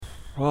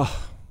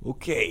Oh,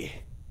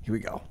 okay. Here we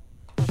go.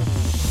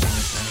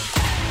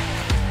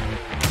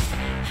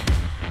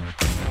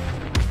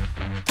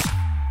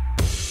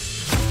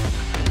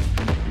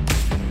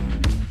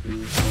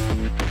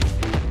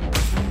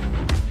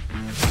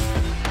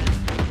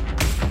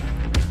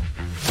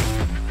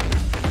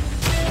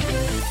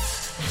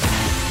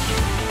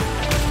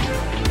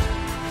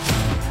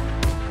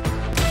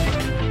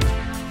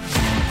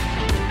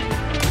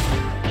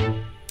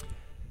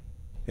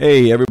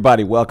 Hey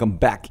everybody, welcome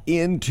back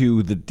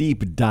into the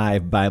Deep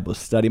Dive Bible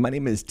Study. My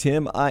name is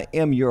Tim. I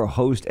am your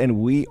host, and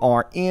we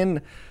are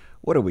in,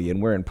 what are we in?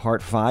 We're in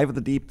part 5 of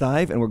the Deep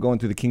Dive, and we're going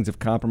through the Kings of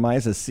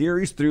Compromise, a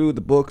series through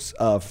the books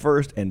of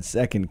 1st and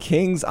 2nd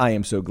Kings. I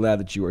am so glad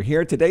that you are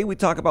here. Today we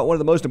talk about one of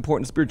the most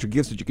important spiritual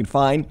gifts that you can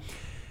find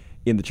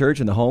in the church,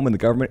 in the home, in the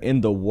government,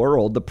 in the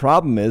world. The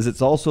problem is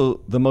it's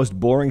also the most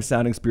boring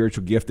sounding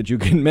spiritual gift that you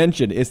can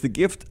mention. It's the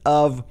gift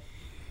of,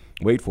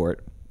 wait for it,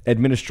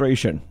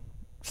 administration.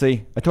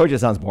 See, I told you it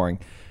sounds boring,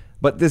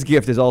 but this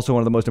gift is also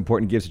one of the most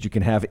important gifts that you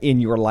can have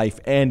in your life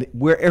and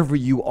wherever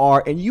you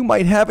are, and you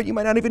might have it, you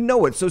might not even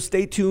know it. So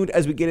stay tuned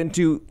as we get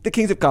into the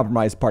Kings of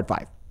Compromise, part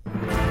 5.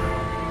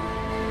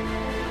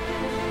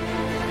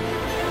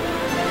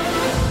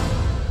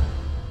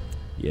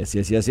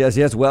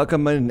 Yes.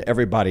 Welcome in,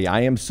 everybody. I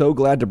am so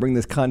glad to bring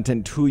this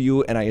content to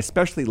you, and I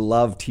especially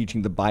love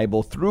teaching the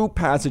Bible through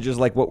passages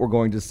like what we're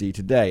going to see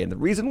today. And the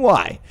reason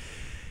why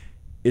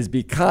is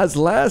because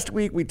last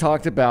week we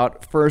talked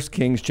about 1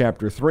 Kings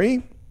chapter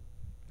 3.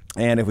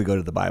 And if we go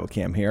to the Bible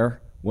cam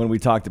here, when we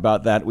talked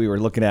about that, we were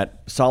looking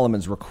at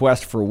Solomon's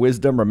request for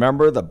wisdom.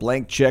 Remember the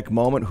blank check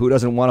moment? Who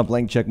doesn't want a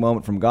blank check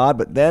moment from God?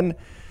 But then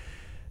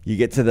you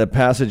get to the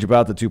passage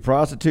about the 2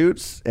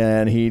 prostitutes,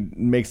 and he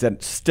makes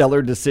that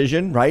stellar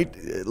decision, right?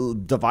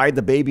 Divide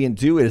the baby in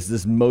 2. It is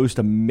this most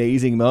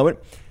amazing moment.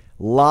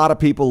 A lot of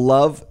people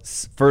love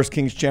 1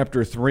 Kings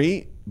chapter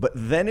 3. But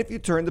then if you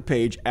turn the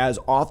page, as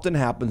often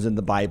happens in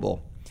the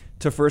Bible,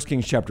 to 1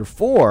 Kings chapter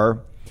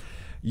 4,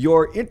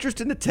 your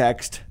interest in the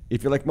text,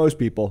 if you're like most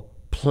people,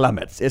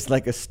 plummets. It's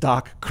like a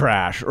stock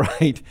crash,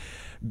 right?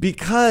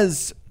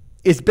 Because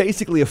it's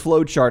basically a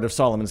flowchart of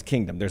Solomon's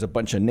kingdom. There's a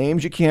bunch of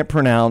names you can't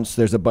pronounce.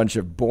 There's a bunch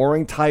of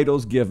boring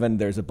titles given.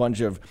 There's a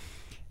bunch of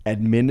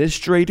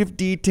administrative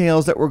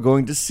details that we're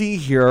going to see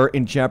here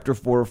in chapter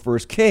 4 of 1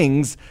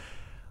 Kings.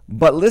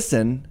 But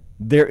listen,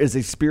 there is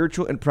a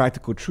spiritual and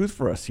practical truth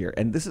for us here.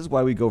 And this is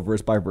why we go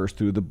verse by verse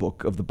through the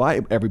book of the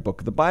Bible, every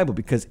book of the Bible,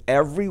 because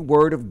every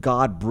word of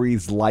God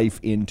breathes life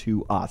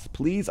into us.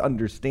 Please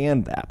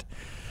understand that.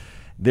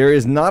 There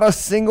is not a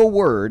single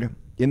word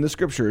in the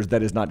scriptures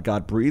that is not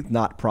God-breathed,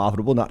 not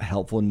profitable, not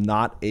helpful,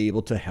 not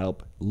able to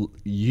help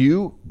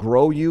you,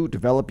 grow you,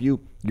 develop you,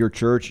 your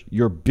church,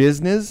 your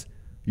business,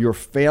 your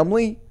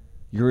family,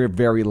 your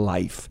very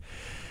life.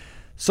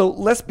 So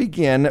let's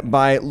begin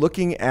by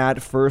looking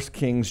at 1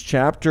 Kings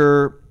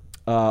chapter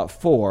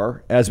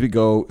 4 as we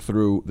go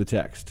through the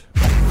text.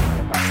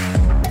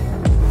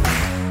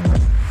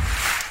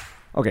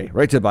 Okay,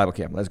 right to the Bible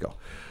camp. Let's go.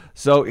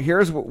 So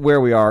here's where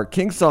we are.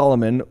 King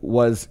Solomon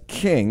was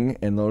king,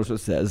 and notice what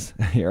it says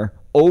here,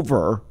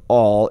 over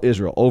all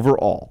Israel. Over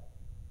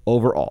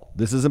all.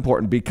 This is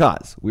important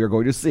because we are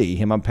going to see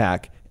him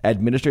unpack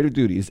administrative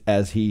duties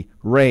as he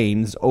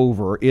reigns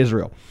over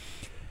Israel.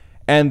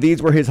 And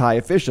these were his high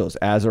officials: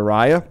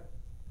 Azariah,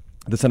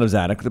 the son of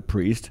Zadok, the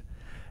priest,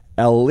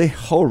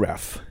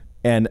 Elihoreph,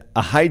 and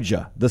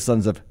Ahijah, the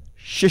sons of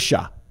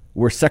Shisha,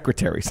 were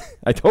secretaries.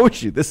 I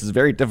told you, this is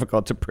very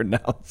difficult to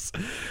pronounce.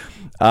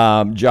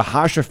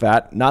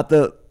 Jehoshaphat, not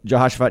the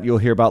Jehoshaphat you'll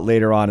hear about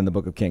later on in the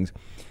book of Kings,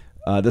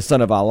 the son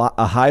of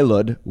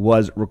Ahilud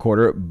was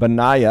recorder.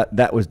 Benaiah,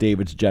 that was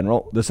David's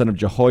general. The son of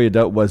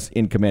Jehoiada was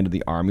in command of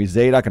the army.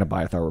 Zadok and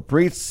Abiathar were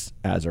priests.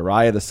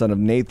 Azariah, the son of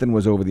Nathan,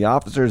 was over the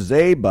officers.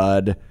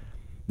 Zabud,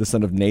 the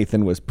son of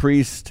Nathan, was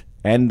priest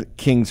and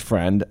king's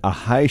friend.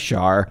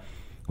 Ahishar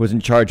was in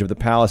charge of the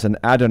palace. And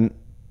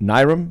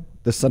Adoniram,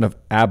 the son of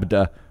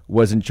Abda,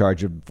 was in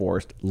charge of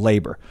forced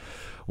labor.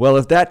 Well,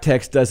 if that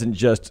text doesn't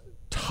just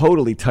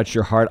totally touch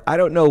your heart, I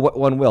don't know what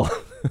one will.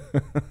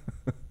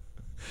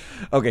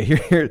 Okay,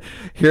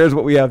 here's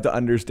what we have to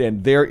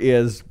understand. There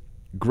is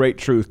great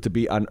truth to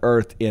be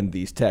unearthed in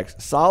these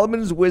texts.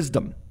 Solomon's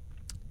wisdom,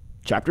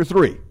 chapter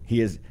 3,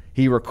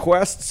 he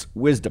requests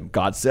wisdom.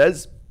 God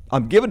says,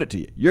 I'm giving it to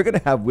you. You're going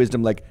to have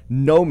wisdom like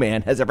no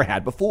man has ever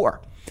had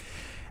before.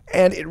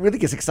 And it really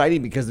gets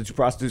exciting because the 2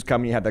 prostitutes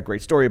come and you have that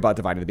great story about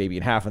dividing the baby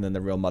in half, and then the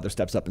real mother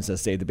steps up and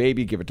says, save the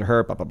baby, give it to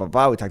her, blah, blah, blah,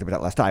 blah. We talked about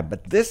that last time.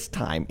 But this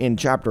time in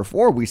chapter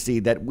 4, we see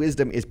that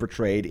wisdom is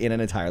portrayed in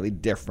an entirely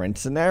different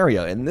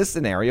scenario. And this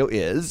scenario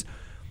is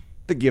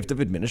the gift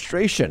of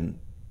administration.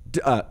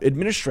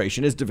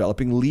 Administration is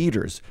developing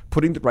leaders,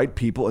 putting the right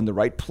people in the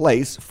right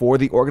place for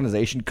the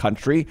organization,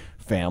 country,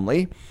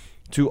 family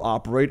to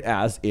operate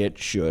as it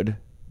should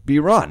be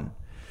run.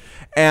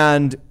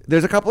 And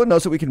there's a couple of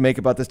notes that we can make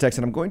about this text,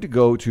 and I'm going to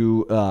go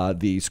to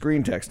the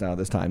screen text now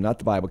this time, not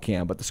the Bible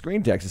cam, but the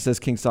screen text. It says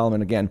King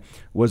Solomon, again,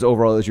 was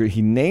over all Israel.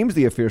 He names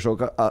the officials.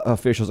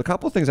 A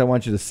couple of things I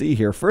want you to see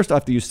here. First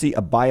off, do you see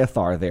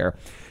Abiathar there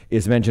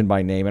is mentioned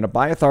by name? And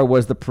Abiathar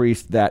was the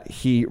priest that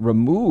he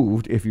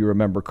removed, if you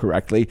remember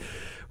correctly,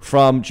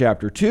 from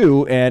chapter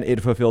 2, and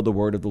it fulfilled the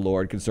word of the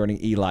Lord concerning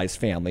Eli's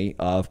family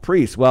of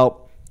priests.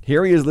 Well,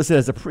 here he is listed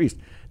as a priest.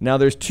 Now,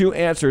 there's two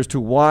answers to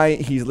why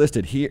he's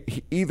listed.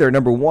 Either,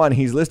 number one,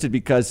 he's listed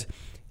because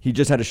he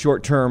just had a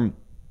short-term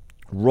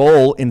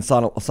role in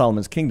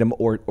Solomon's kingdom,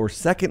 or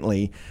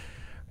secondly,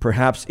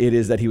 perhaps it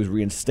is that he was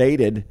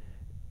reinstated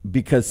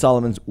because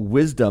Solomon's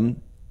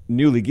wisdom,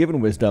 newly given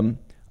wisdom,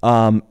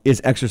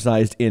 is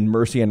exercised in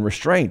mercy and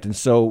restraint. And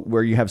so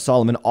where you have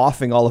Solomon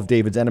offing all of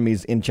David's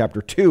enemies in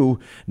chapter 2,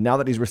 now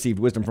that he's received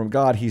wisdom from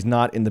God, he's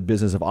not in the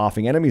business of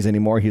offing enemies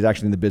anymore. He's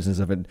actually in the business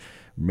of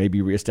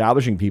maybe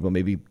reestablishing people,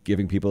 maybe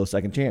giving people a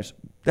second chance.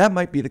 That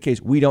might be the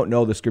case. We don't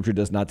know. The scripture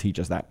does not teach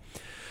us that.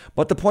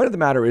 But the point of the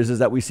matter is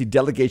that we see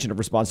delegation of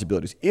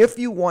responsibilities. If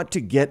you want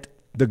to get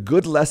the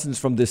good lessons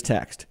from this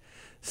text,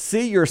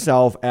 see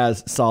yourself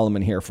as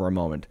Solomon here for a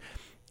moment.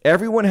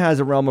 Everyone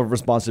has a realm of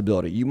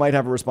responsibility. You might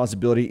have a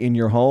responsibility in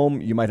your home.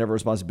 You might have a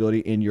responsibility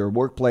in your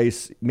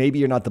workplace. Maybe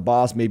you're not the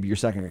boss. Maybe you're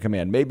second in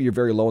command. Maybe you're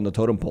very low on the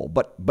totem pole.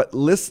 But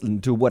listen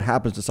to what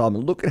happens to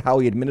Solomon. Look at how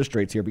he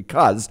administrates here,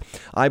 because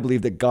I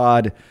believe that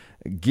God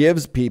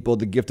gives people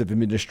the gift of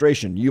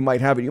administration. You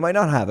might have it. You might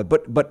not have it.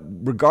 But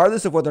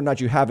regardless of whether or not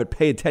you have it,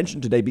 pay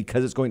attention today,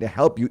 because it's going to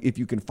help you if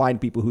you can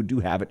find people who do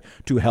have it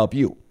to help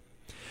you.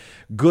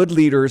 Good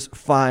leaders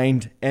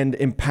find and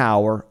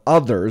empower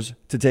others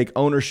to take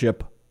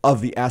ownership of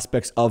the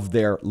aspects of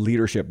their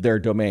leadership, their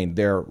domain,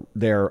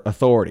 their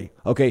authority.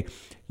 Okay,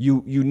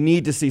 you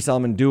need to see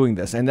Solomon doing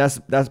this, and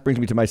that brings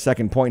me to my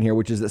second point here,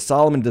 which is that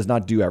Solomon does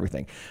not do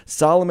everything.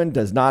 Solomon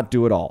does not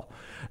do it all.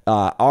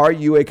 Are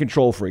you a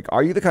control freak?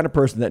 Are you the kind of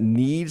person that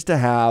needs to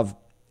have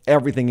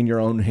everything in your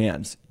own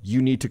hands?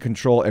 You need to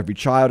control every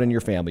child in your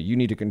family. You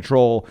need to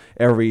control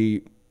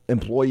every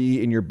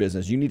employee in your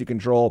business. You need to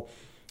control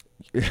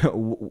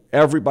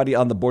everybody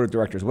on the board of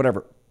directors,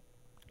 whatever.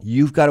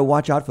 You've got to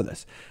watch out for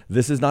this.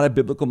 This is not a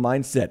biblical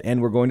mindset,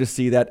 and we're going to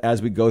see that as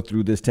we go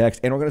through this text,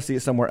 and we're going to see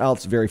it somewhere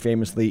else very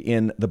famously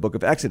in the book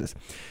of Exodus.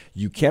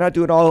 You cannot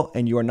do it all,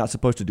 and you are not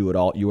supposed to do it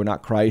all. You are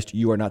not Christ.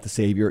 You are not the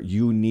Savior.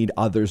 You need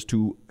others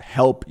to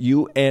help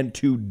you and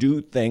to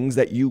do things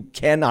that you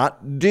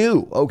cannot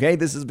do, okay?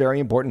 This is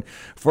very important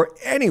for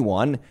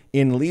anyone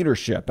in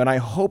leadership, and I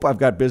hope I've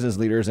got business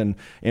leaders and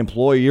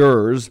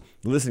employers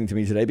listening to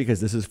me today, because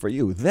this is for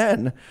you.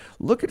 Then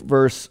look at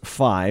verse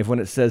 5 when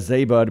it says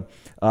Zabud,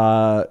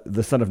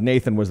 the son of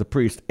Nathan, was the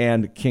priest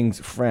and king's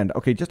friend.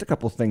 Okay, just a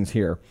couple things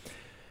here.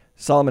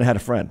 Solomon had a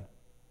friend.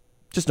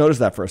 Just notice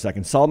that for a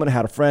second. Solomon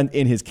had a friend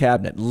in his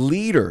cabinet.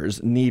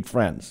 Leaders need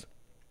friends.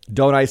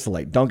 Don't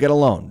isolate. Don't get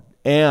alone.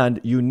 And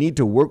you need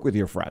to work with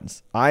your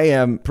friends. I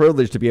am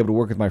privileged to be able to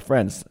work with my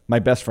friends, my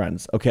best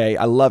friends. Okay,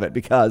 I love it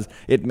because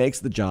it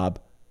makes the job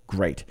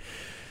great.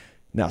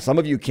 Now, some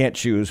of you can't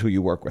choose who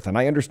you work with, and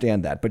I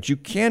understand that, but you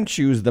can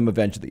choose them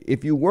eventually.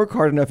 If you work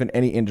hard enough in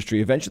any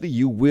industry, eventually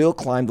you will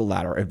climb the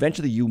ladder.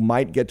 Eventually you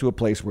might get to a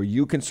place where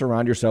you can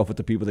surround yourself with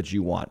the people that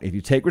you want. If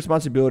you take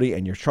responsibility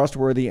and you're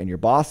trustworthy and your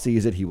boss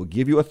sees it, he will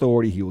give you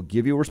authority. He will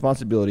give you a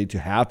responsibility to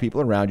have people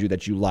around you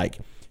that you like.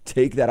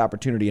 Take that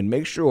opportunity and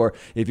make sure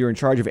if you're in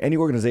charge of any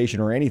organization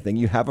or anything,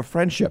 you have a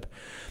friendship.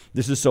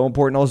 This is so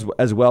important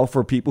as well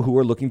for people who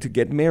are looking to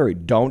get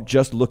married. Don't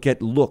just look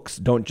at looks.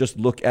 Don't just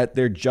look at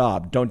their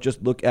job. Don't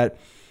just look at,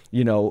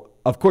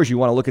 of course you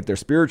want to look at their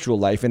spiritual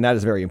life, and that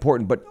is very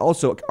important, but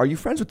also, are you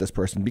friends with this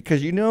person?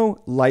 Because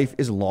life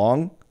is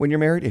long when you're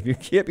married. If you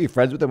can't be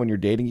friends with them when you're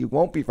dating, you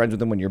won't be friends with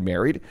them when you're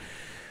married.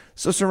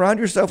 So surround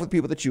yourself with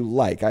people that you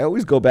like. I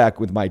always go back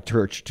with my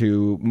church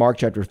to Mark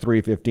chapter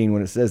 3:15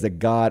 when it says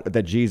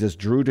that Jesus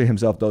drew to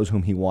himself those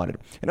whom he wanted.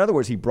 In other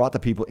words, he brought the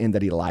people in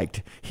that he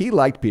liked. He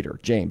liked Peter,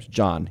 James,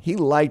 John. He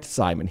liked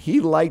Simon.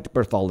 He liked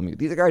Bartholomew.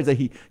 These are guys that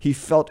he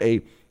felt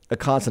a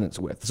consonance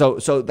with.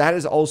 So that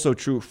is also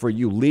true for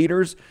you.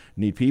 Leaders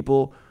need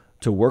people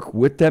to work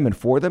with them and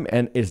for them,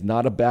 and it's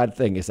not a bad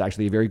thing. It's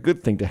actually a very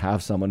good thing to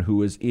have someone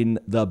who is in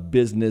the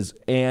business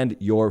and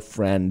your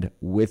friend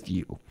with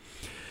you.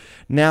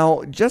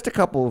 Now, just a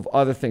couple of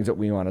other things that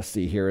we want to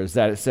see here is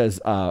that it says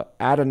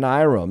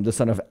Adoniram, the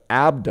son of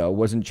Abda,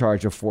 was in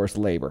charge of forced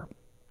labor.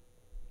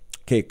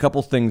 Okay, a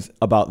couple things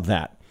about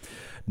that.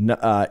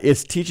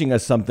 It's teaching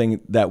us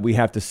something that we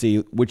have to see,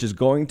 which is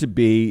going to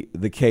be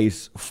the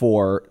case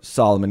for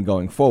Solomon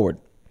going forward.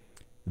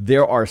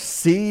 There are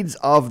seeds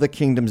of the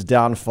kingdom's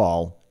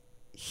downfall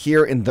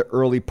here in the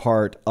early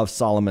part of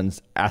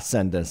Solomon's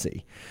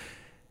ascendancy.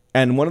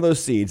 And one of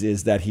those seeds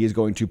is that he is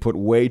going to put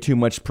way too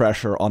much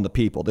pressure on the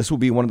people. This will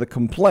be one of the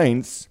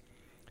complaints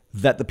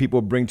that the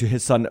people bring to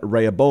his son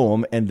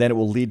Rehoboam, and then it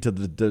will lead to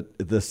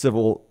the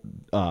civil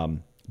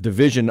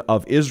division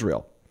of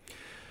Israel.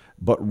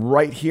 But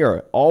right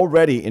here,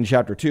 already in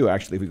chapter 2,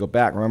 actually, if we go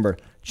back, remember,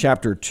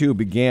 chapter 2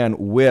 began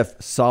with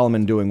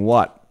Solomon doing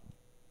what?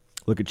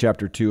 Look at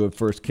chapter 2 of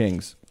 1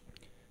 Kings.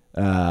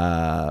 Wait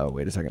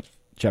a second.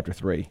 Chapter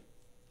 3.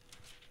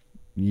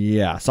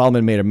 Yeah,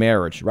 Solomon made a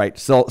marriage, right?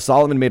 So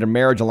Solomon made a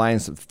marriage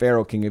alliance with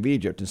Pharaoh, king of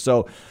Egypt. And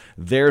so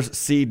there's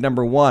seed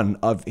number 1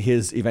 of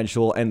his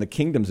eventual and the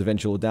kingdom's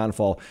eventual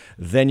downfall.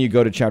 Then you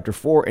go to chapter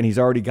 4, and he's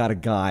already got a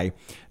guy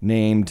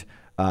named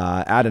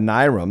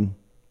Adoniram,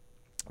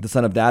 the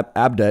son of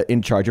Abda,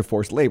 in charge of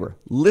forced labor.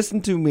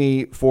 Listen to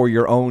me for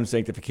your own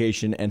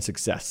sanctification and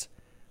success.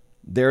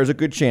 There is a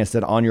good chance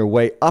that on your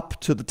way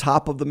up to the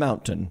top of the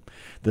mountain,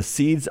 the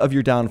seeds of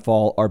your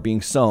downfall are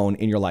being sown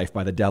in your life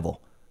by the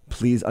devil.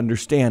 Please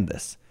understand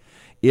this.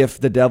 If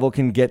the devil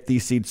can get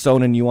these seeds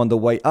sown in you on the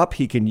way up,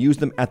 he can use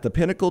them at the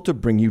pinnacle to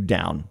bring you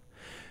down.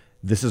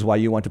 This is why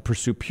you want to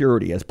pursue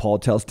purity, as Paul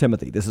tells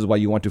Timothy. This is why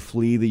you want to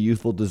flee the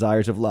youthful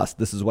desires of lust.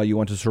 This is why you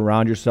want to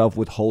surround yourself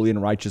with holy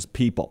and righteous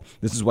people.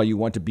 This is why you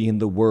want to be in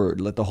the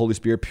Word. Let the Holy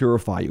Spirit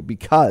purify you,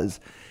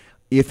 because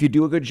if you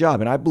do a good job,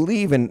 and I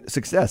believe in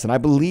success, and I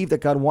believe that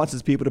God wants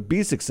his people to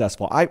be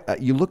successful.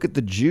 You look at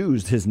the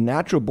Jews, his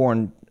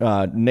natural-born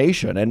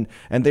nation,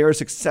 and they are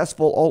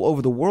successful all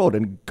over the world,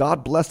 and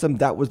God bless them.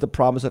 That was the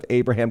promise of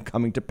Abraham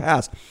coming to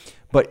pass.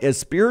 But as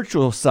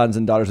spiritual sons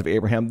and daughters of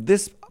Abraham,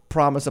 this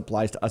promise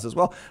applies to us as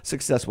well.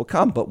 Success will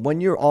come. But when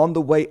you're on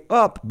the way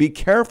up, be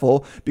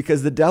careful,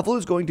 because the devil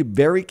is going to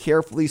very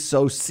carefully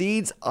sow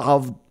seeds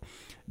of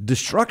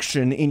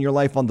destruction in your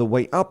life on the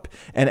way up.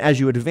 And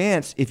as you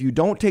advance, if you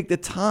don't take the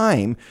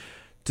time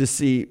to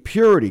see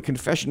purity,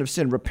 confession of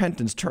sin,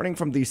 repentance, turning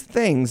from these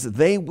things,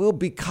 they will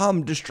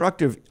become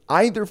destructive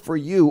either for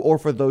you or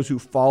for those who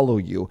follow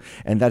you.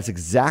 And that's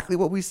exactly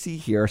what we see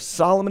here.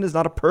 Solomon is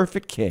not a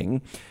perfect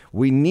king.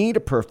 We need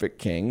a perfect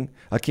king,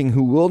 a king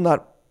who will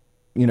not,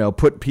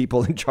 put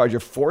people in charge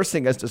of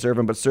forcing us to serve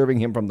him, but serving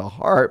him from the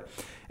heart.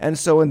 And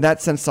so in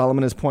that sense,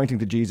 Solomon is pointing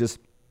to Jesus.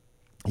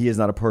 He is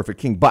not a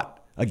perfect king.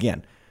 But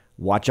again,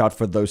 watch out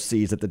for those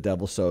seeds that the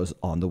devil sows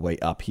on the way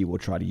up. He will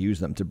try to use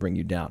them to bring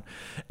you down.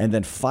 And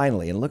then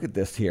finally, and look at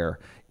this here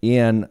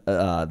in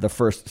the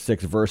first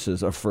 6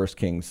 verses of 1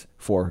 Kings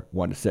 4,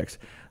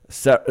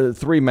 1-6.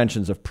 3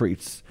 mentions of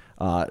priests.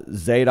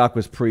 Zadok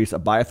was priest,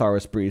 Abiathar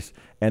was priest,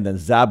 and then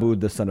Zabud,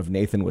 the son of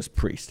Nathan, was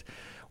priest.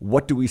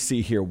 What do we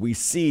see here? We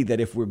see that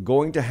if we're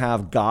going to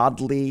have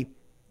godly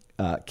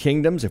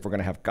kingdoms, if we're going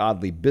to have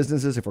godly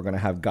businesses, if we're going to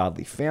have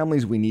godly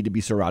families, we need to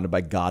be surrounded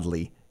by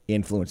godly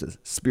influences,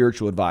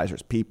 spiritual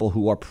advisors, people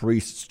who are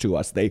priests to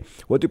us.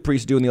 What do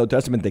priests do in the Old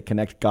Testament? They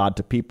connect God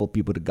to people,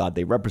 people to God.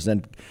 They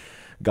represent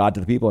God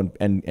to the people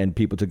and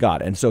people to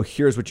God. And so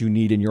here's what you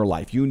need in your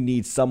life. You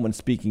need someone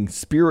speaking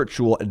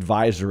spiritual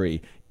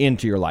advisory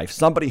into your life,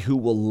 somebody who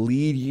will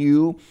lead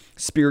you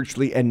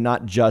spiritually and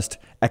not just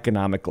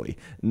economically,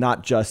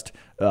 not just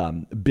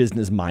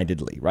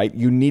business-mindedly, right?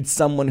 You need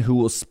someone who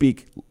will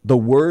speak the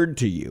word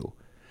to you.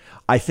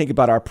 I think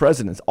about our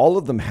presidents. All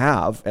of them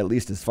have, at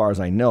least as far as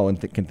I know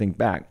and can think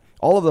back,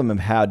 all of them have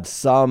had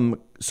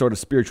some sort of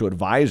spiritual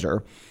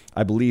advisor.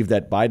 I believe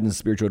that Biden's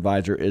spiritual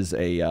advisor is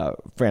a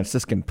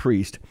Franciscan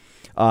priest.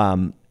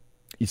 Trump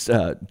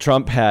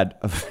had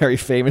very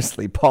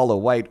famously Paula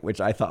White,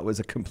 which I thought was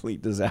a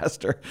complete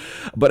disaster.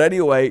 But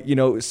anyway,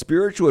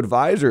 spiritual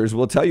advisors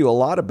will tell you a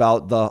lot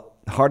about the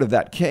heart of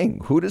that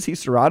king. Who does he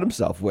surround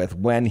himself with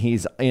when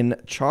he's in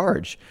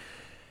charge?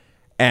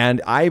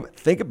 And I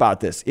think about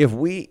this. If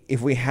we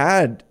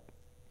had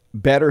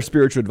better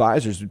spiritual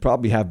advisors, we'd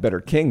probably have better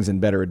kings and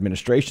better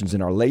administrations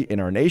in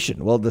our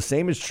nation. Well, the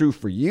same is true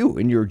for you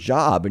in your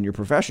job, in your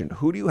profession.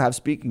 Who do you have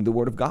speaking the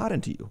word of God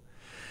into you?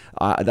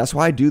 That's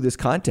why I do this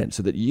content,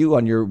 so that you,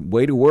 on your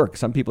way to work,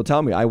 some people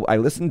tell me, I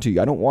listen to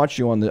you. I don't watch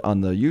you on the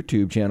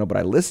YouTube channel, but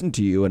I listen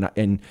to you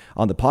and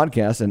on the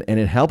podcast, and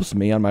it helps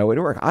me on my way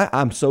to work.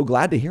 I'm so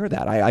glad to hear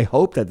that. I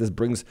hope that this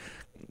brings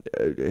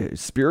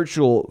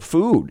spiritual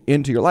food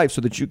into your life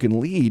so that you can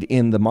lead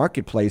in the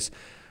marketplace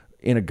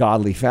in a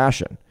godly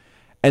fashion.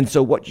 And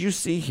so what you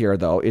see here,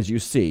 though, is you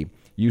see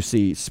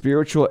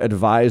spiritual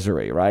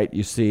advisory, right?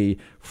 You see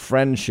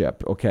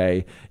friendship,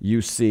 okay?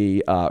 You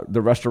see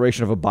the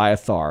restoration of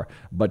Abiathar,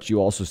 but you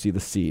also see the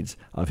seeds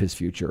of his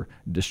future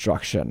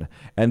destruction.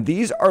 And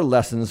these are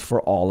lessons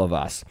for all of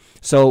us.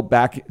 So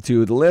back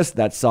to the list,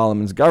 that's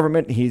Solomon's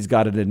government. He's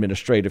got an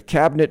administrative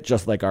cabinet,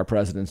 just like our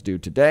presidents do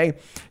today.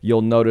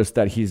 You'll notice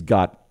that he's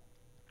got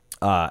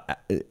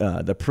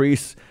the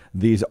priests.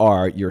 These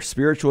are your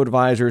spiritual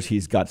advisors.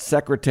 He's got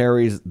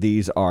secretaries.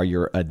 These are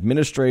your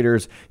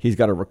administrators. He's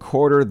got a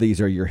recorder. These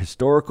are your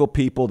historical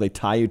people. They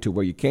tie you to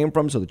where you came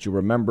from so that you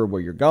remember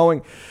where you're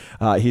going.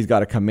 He's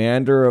got a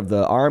commander of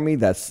the army.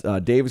 That's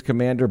David's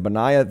commander,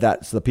 Benaiah.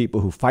 That's the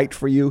people who fight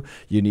for you.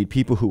 You need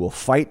people who will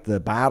fight the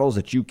battles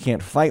that you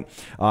can't fight.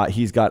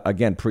 He's got,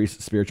 again,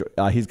 priests, spiritual.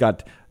 He's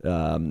got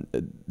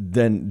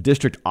then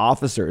district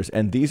officers,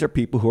 and these are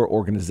people who are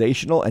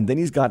organizational. And then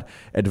he's got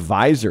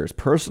advisors,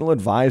 personal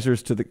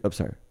advisors to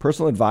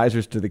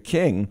the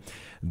king.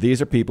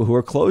 These are people who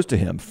are close to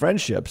him,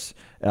 friendships.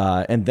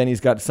 And then he's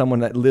got someone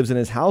that lives in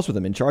his house with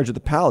him, in charge of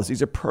the palace.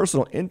 These are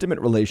personal, intimate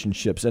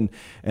relationships. And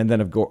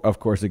then, of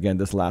course, again,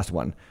 this last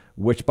one,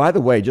 which, by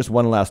the way, just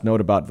one last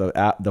note about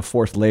the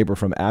forced labor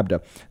from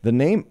Abda. The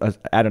name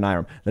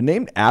Adoniram, the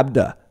name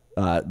Abda,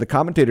 the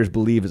commentators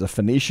believe is a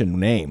Phoenician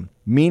name,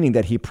 meaning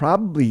that he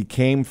probably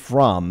came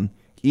from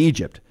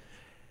Egypt.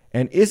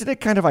 And isn't it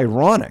kind of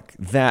ironic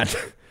that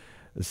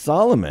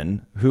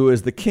Solomon, who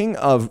is the king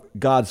of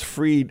God's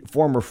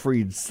former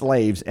freed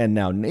slaves and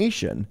now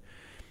nation,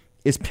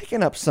 is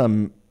picking up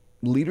some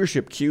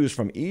leadership cues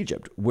from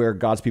Egypt where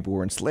God's people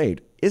were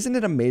enslaved? Isn't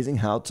it amazing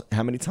how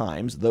many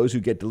times those who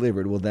get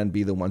delivered will then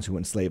be the ones who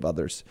enslave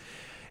others?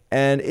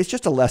 And it's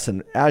just a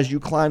lesson as you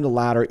climb the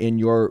ladder in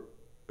your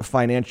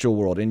financial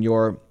world, in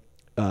your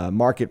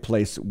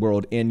marketplace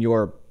world, in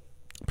your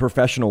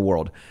professional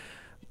world.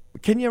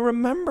 Can you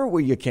remember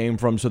where you came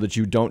from so that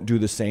you don't do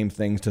the same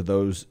things to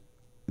those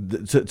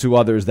to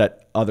others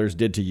that others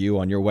did to you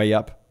on your way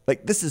up?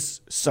 Like, this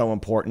is so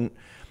important.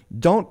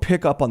 Don't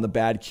pick up on the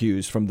bad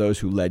cues from those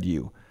who led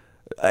you.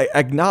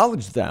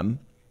 Acknowledge them,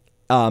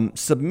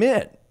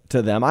 submit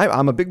to them.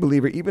 I'm a big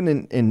believer,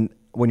 even in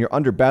when you're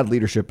under bad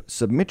leadership,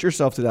 submit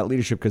yourself to that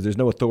leadership because there's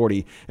no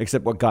authority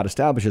except what God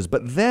establishes.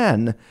 But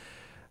then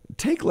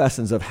take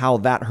lessons of how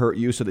that hurt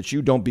you so that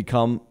you don't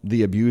become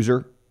the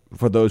abuser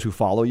for those who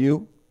follow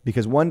you.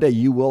 Because one day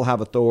you will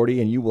have authority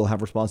and you will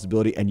have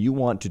responsibility, and you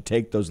want to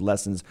take those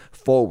lessons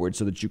forward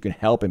so that you can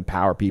help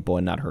empower people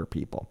and not hurt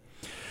people.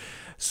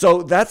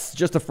 So that's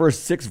just the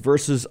first 6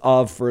 verses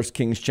of 1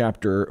 Kings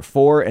chapter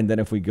 4. And then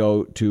if we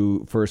go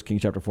to 1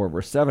 Kings chapter 4,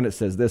 verse 7, it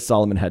says this: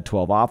 Solomon had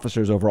 12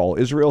 officers over all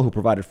Israel who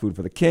provided food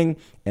for the king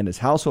and his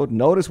household.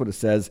 Notice what it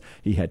says.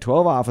 He had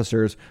 12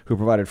 officers who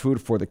provided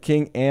food for the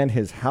king and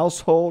his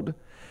household.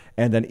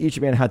 And then each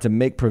man had to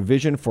make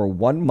provision for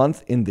 1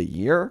 month in the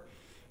year.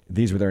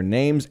 These were their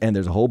names, and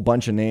there's a whole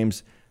bunch of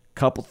names.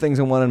 Couple things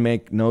I want to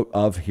make note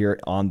of here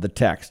on the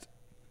text.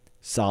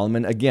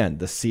 Solomon, again,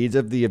 the seeds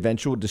of the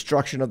eventual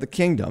destruction of the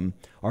kingdom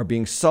are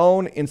being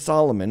sown in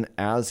Solomon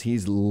as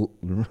he's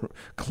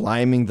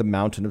climbing the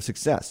mountain of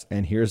success.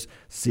 And here's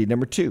seed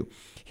number 2.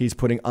 He's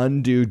putting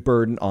undue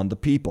burden on the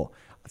people.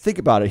 Think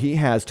about it. He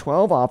has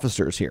 12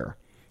 officers here,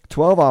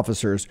 12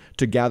 officers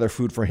to gather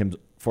food for him,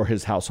 for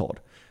his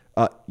household.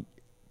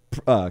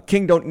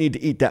 King don't need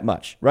to eat that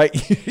much, right?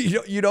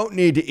 You don't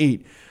need to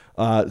eat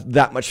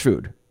that much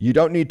food. You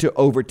don't need to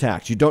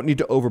overtax. You don't need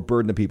to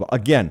overburden the people.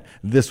 Again,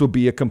 this will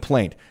be a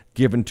complaint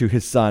given to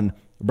his son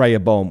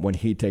Rehoboam when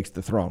he takes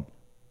the throne.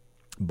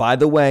 By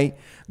the way,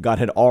 God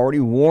had already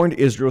warned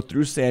Israel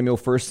through Samuel,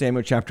 1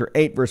 Samuel chapter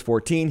 8, verse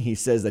 14. He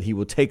says that he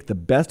will take the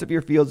best of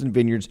your fields and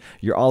vineyards,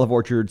 your olive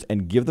orchards,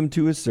 and give them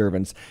to his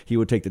servants. He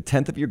will take the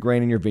 10th of your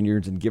grain in your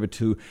vineyards and give it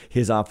to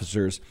his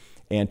officers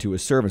and to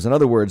his servants. In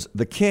other words,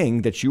 the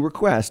king that you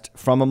request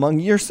from among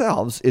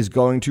yourselves is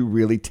going to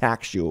really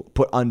tax you,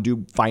 put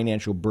undue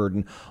financial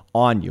burden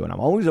on you. And I'm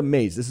always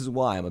amazed. This is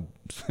why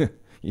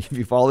if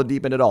you follow the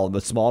deep end at all, I'm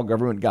a small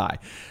government guy,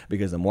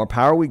 because the more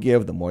power we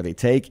give, the more they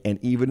take. And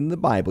even in the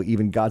Bible,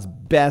 even God's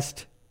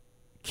best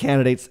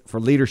candidates for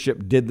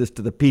leadership did this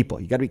to the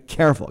people. You got to be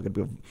careful. You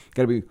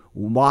got to be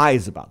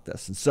wise about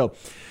this. And so,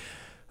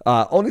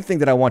 only thing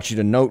that I want you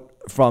to note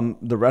from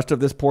the rest of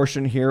this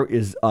portion here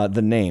is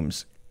the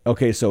names.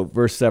 Okay, so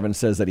verse 7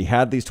 says that he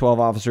had these 12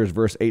 officers.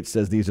 Verse 8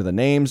 says these are the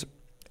names,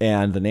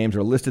 and the names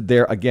are listed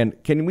there. Again,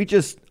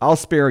 I'll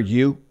spare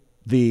you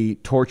the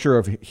torture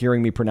of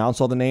hearing me pronounce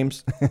all the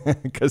names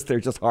because they're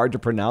just hard to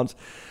pronounce.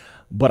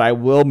 But I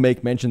will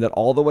make mention that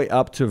all the way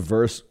up to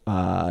verse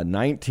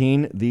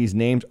 19, these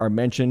names are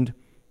mentioned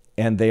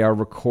and they are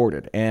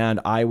recorded.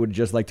 And I would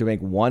just like to make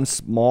one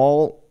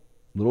small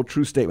little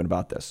true statement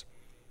about this.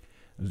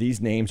 These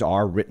names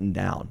are written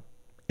down,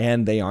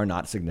 and they are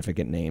not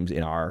significant names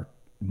in our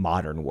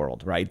modern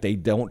world, right? They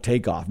don't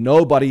take off.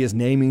 Nobody is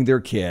naming their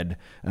kid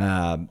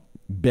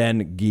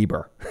Ben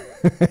Geber.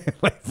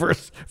 Like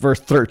verse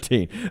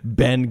 13,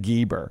 Ben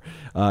Geber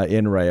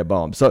in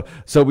Rehoboam. So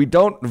we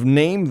don't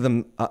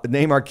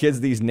name our kids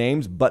these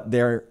names, but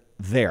they're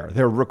there.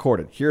 They're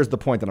recorded. Here's the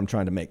point that I'm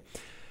trying to make.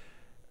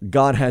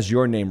 God has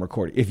your name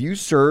recorded. If you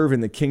serve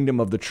in the kingdom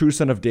of the true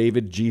son of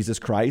David, Jesus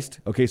Christ,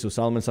 okay, so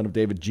Solomon, son of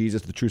David,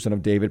 Jesus, the true son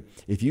of David,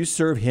 if you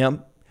serve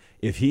him,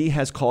 if he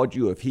has called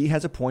you, if he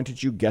has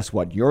appointed you, guess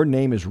what? Your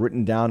name is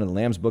written down in the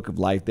Lamb's Book of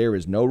Life. There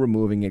is no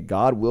removing it.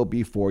 God will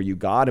be for you.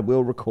 God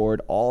will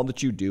record all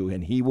that you do,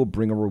 and he will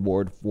bring a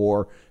reward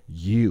for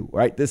you,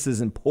 right? This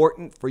is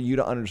important for you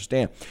to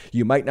understand.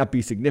 You might not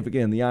be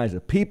significant in the eyes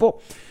of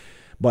people,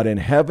 but in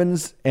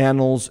heaven's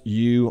annals,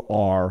 you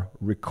are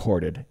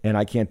recorded. And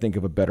I can't think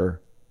of a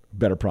better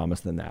promise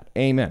than that.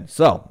 Amen.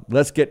 So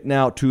let's get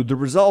now to the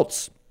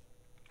results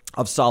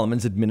of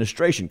Solomon's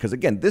administration. Because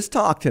again, this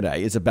talk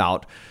today is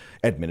about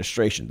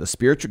administration. The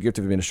spiritual gift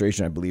of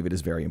administration, I believe it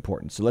is very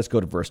important. So let's go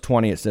to verse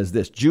 20. It says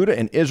this: Judah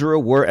and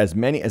Israel were as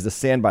many as the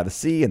sand by the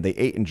sea, and they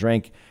ate and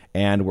drank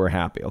and were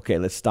happy. Okay,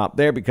 let's stop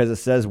there because it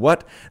says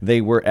what?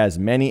 They were as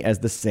many as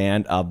the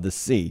sand of the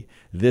sea.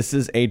 This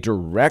is a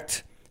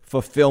direct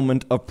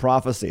fulfillment of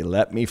prophecy.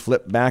 Let me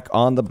flip back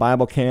on the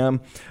Bible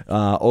cam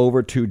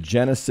over to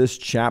Genesis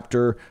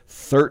chapter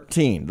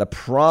 13. The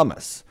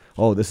promise.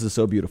 Oh, this is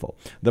so beautiful.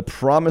 The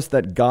promise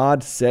that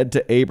God said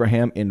to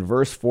Abraham in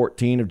verse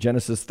 14 of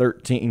Genesis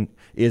 13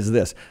 is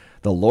this: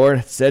 the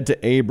Lord said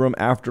to Abram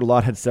after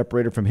Lot had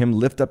separated from him,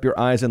 lift up your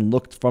eyes and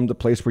look from the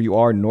place where you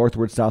are,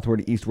 northward,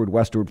 southward, eastward,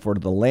 westward, for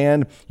the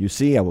land you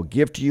see I will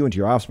give to you and to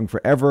your offspring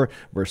forever.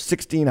 Verse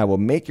 16, I will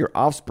make your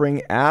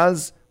offspring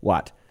as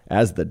what?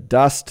 As the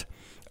dust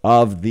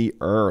of the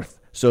earth,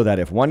 so that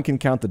if one can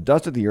count the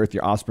dust of the earth,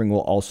 your offspring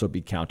will also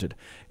be counted.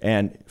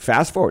 And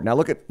fast forward.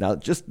 Now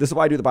this is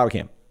why I do the Bible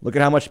Cam. Look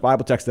at how much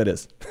Bible text that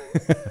is.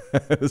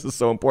 This is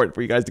so important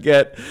for you guys to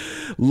get.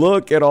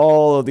 Look at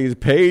all of these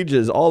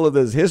pages, all of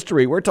this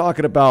history. We're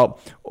talking about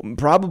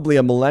probably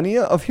a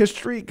millennia of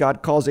history.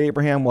 God calls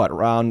Abraham,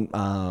 around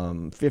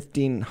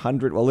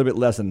 1,500, well, a little bit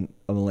less than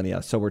a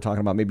millennia. So we're talking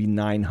about maybe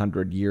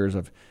 600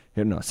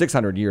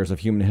 years of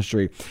human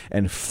history.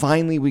 And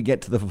finally, we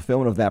get to the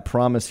fulfillment of that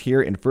promise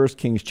here in 1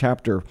 Kings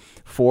chapter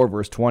 4,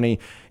 verse 20.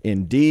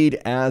 Indeed,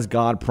 as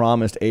God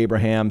promised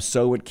Abraham,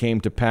 so it came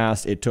to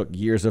pass. It took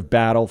years of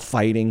battle,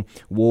 fighting,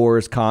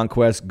 wars,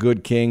 conquests,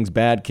 good kings,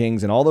 bad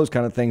kings, and all those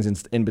kind of things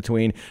in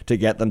between to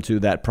get them to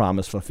that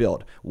promise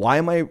fulfilled. Why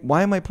am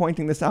I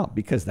pointing this out?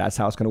 Because that's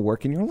how it's going to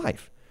work in your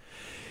life.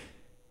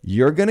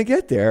 You're going to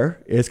get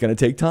there. It's going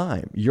to take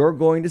time. You're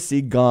going to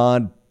see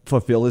God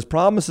fulfill his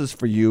promises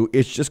for you.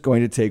 It's just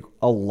going to take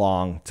a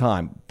long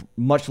time,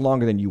 much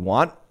longer than you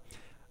want,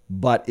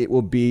 but it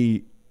will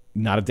be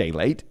not a day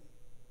late.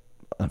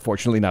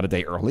 Unfortunately, not a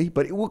day early,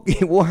 but it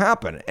will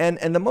happen.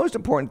 And the most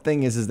important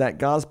thing is that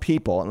God's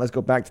people, and let's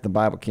go back to the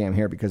Bible cam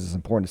here because it's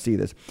important to see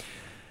this.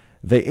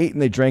 They ate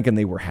and they drank and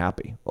they were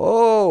happy.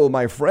 Oh,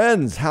 my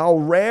friends, how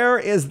rare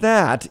is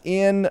that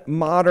in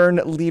modern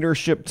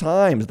leadership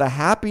times? The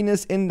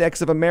happiness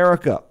index of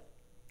America,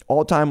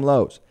 all-time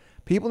lows.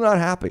 People are not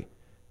happy.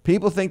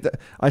 People think that,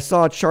 I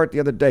saw a chart the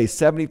other day,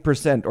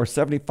 70% or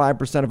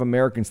 75% of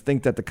Americans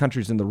think that the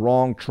country's in the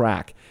wrong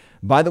track.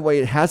 By the way,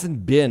 it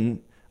hasn't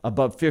been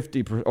above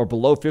 50 or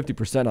below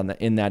 50%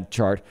 in that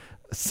chart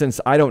since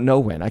I don't know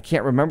when. I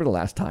can't remember the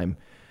last time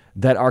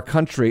that our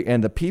country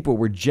and the people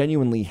were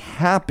genuinely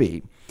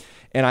happy.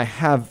 And I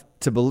have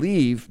to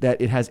believe that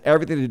it has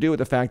everything to do with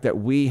the fact that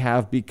we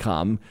have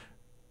become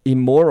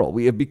immoral.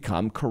 We have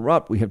become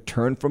corrupt. We have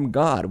turned from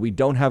God. We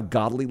don't have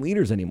godly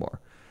leaders anymore.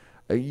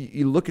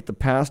 You look at the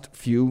past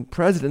few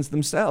presidents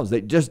themselves. They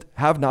just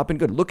have not been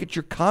good. Look at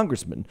your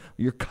congressmen,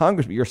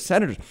 your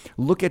senators.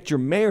 Look at your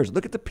mayors.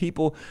 Look at the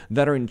people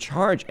that are in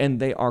charge,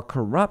 and they are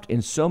corrupt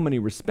in so many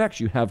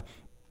respects. You have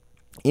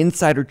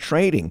insider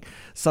trading.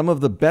 Some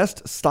of the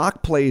best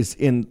stock plays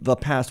in the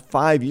past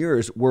 5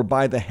 years were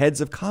by the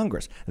heads of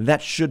Congress.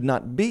 That should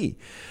not be.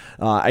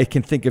 I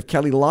can think of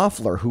Kelly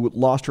Loeffler, who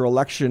lost her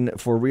election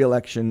for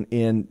re-election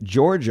in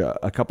Georgia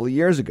a couple of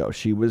years ago.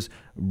 She was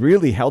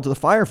really held to the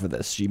fire for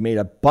this. She made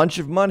a bunch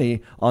of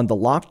money on the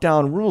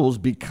lockdown rules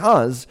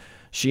because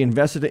she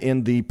invested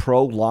in the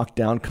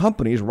pro-lockdown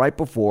companies right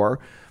before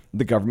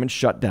the government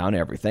shut down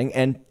everything,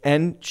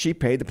 and she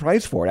paid the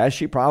price for it, as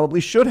she probably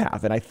should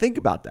have. And I think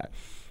about that.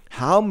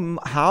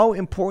 How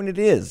important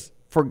it is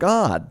for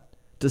God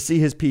to see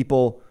his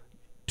people.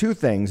 Two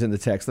things in the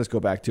text. Let's go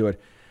back to it.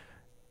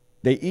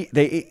 They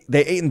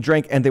ate and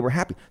drank and they were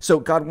happy. So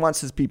God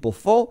wants his people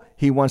full.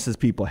 He wants his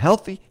people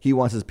healthy. He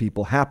wants his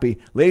people happy.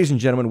 Ladies and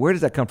gentlemen, where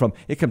does that come from?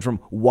 It comes from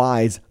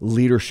wise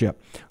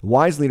leadership.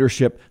 Wise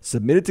leadership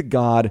submitted to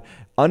God,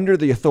 under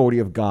the authority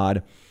of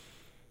God,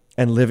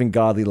 and living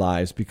godly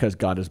lives because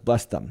God has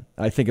blessed them.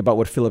 I think about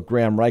what Philip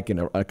Graham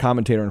Ryken, a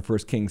commentator in 1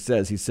 Kings,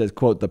 says. He says,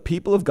 quote, "The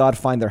people of God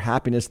find their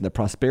happiness in the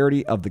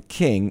prosperity of the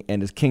king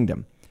and his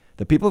kingdom."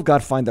 The people of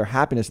God find their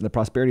happiness in the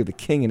prosperity of the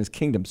king and his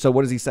kingdom. So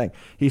what is he saying?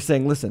 He's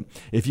saying, listen,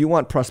 if you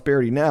want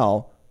prosperity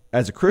now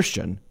as a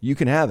Christian, you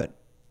can have it.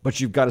 But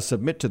you've got to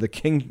submit to the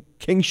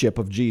kingship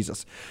of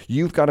Jesus.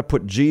 You've got to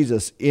put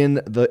Jesus in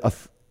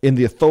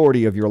the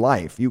authority of your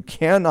life. You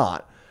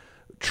cannot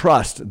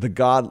trust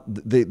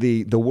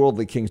the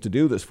worldly kings to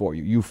do this for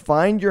you. You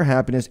find your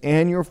happiness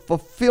and your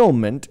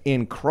fulfillment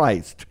in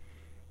Christ,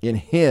 in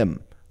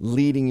him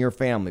leading your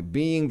family,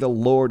 being the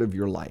Lord of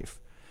your life.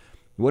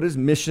 What is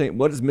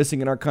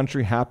missing in our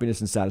country?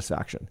 Happiness and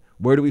satisfaction.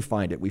 Where do we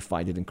find it? We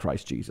find it in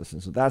Christ Jesus.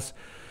 And so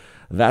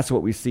that's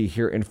what we see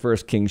here in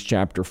 1 Kings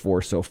chapter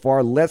 4 so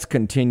far. Let's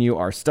continue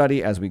our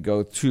study as we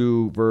go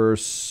to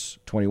verse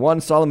 21.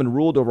 Solomon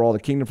ruled over all the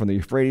kingdom from the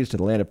Euphrates to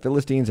the land of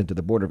Philistines and to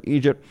the border of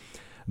Egypt.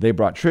 They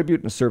brought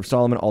tribute and served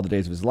Solomon all the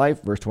days of his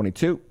life. Verse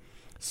 22.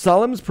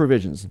 Solomon's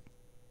provisions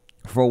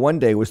for one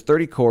day was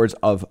 30 cords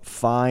of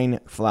fine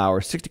flour,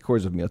 60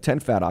 cords of meal, 10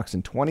 fat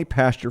oxen, 20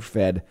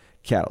 pasture-fed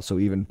cattle. So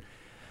even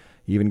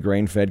Even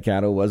grain-fed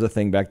cattle was a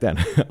thing back then.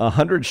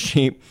 100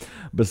 sheep,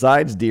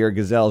 besides deer,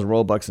 gazelles,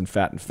 roebucks, and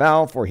fattened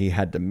fowl, for he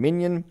had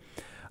dominion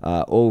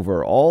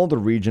over all the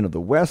region of the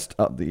west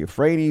of the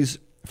Euphrates,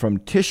 from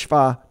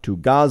Tishva to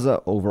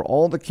Gaza, over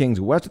all the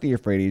kings west of the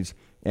Euphrates,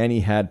 and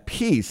he had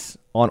peace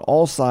on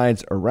all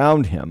sides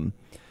around him.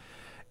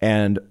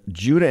 And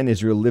Judah and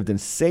Israel lived in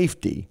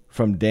safety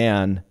from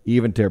Dan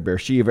even to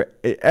Beersheba,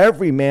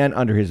 every man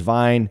under his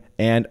vine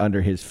and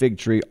under his fig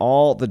tree,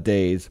 all the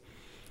days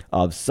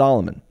of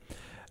Solomon.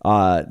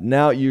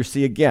 Now you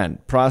see again,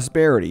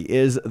 prosperity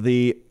is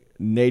the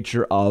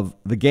nature of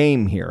the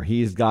game here.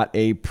 He's got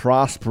a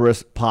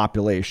prosperous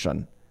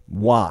population.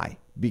 Why?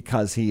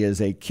 Because he is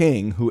a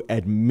king who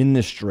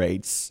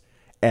administrates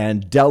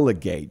and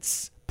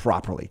delegates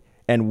properly.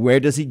 And where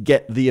does he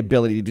get the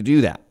ability to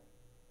do that?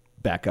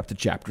 Back up to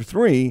chapter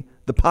 3,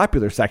 the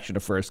popular section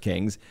of 1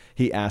 Kings.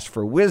 He asked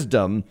for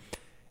wisdom,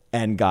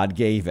 and God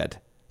gave it.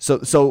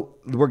 So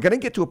we're going to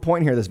get to a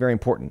point here that's very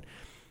important.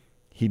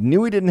 He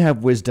knew he didn't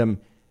have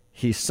wisdom.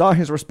 He saw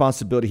his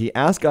responsibility. He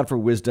asked God for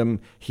wisdom.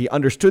 He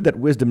understood that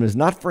wisdom is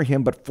not for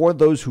him, but for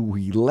those who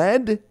he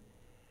led.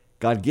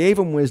 God gave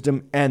him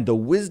wisdom, and the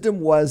wisdom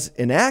was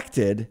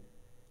enacted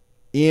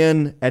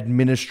in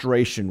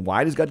administration.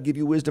 Why does God give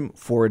you wisdom?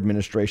 For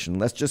administration.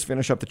 Let's just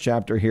finish up the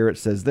chapter here. It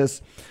says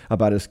this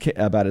about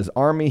his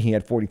army. He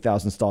had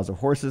 40,000 stalls of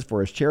horses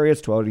for his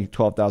chariots,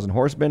 12,000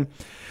 horsemen.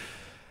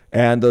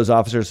 And those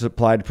officers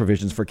supplied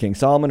provisions for King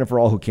Solomon and for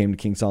all who came to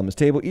King Solomon's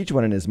table, each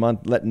one in his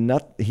month. Let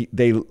nothing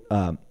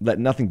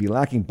be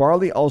lacking.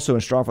 Barley also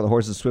and straw for the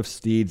horses, swift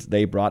steeds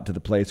they brought to the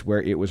place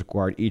where it was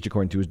required, each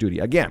according to his duty.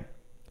 Again,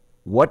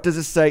 what does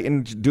it say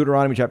in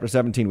Deuteronomy chapter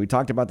 17? We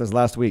talked about this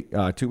last week,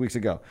 2 weeks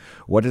ago.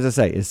 What does it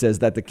say? It says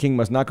that the king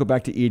must not go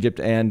back to Egypt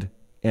and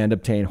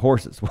obtain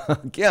horses. Well,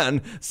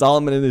 again,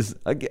 Solomon is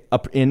an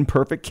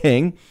imperfect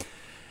king.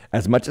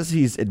 As much as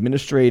he's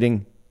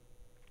administrating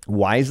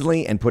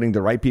wisely and putting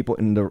the right people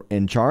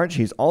in charge,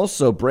 he's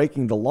also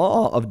breaking the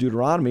law of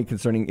Deuteronomy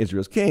concerning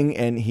Israel's kings,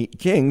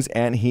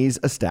 and he's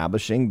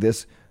establishing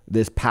this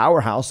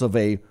powerhouse of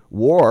a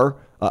war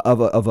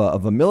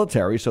of a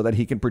military so that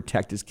he can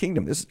protect his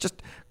kingdom. This is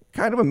just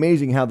kind of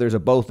amazing how there's a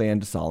both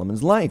and to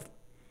Solomon's life.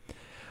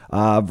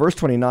 Verse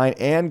 29,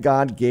 and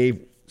God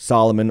gave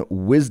Solomon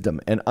wisdom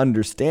and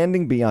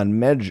understanding beyond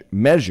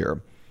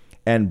measure,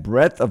 and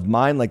breadth of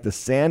mind like the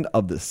sand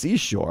of the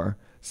seashore.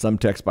 Some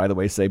texts, by the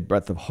way, say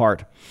breadth of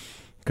heart,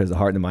 because the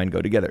heart and the mind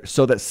go together.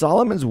 So that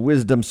Solomon's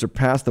wisdom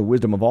surpassed the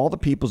wisdom of all the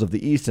peoples of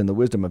the east and the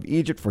wisdom of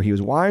Egypt, for he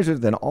was wiser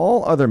than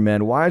all other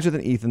men, wiser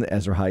than Ethan the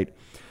Ezrahite,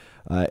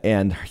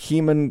 and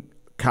Heman,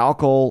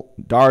 Calcol,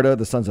 Darda,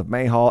 the sons of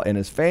Mahal, and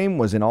his fame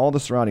was in all the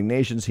surrounding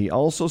nations. He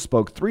also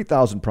spoke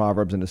 3,000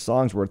 proverbs, and his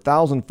songs were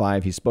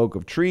 1,005. He spoke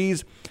of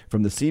trees,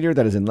 from the cedar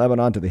that is in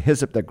Lebanon to the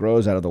hyssop that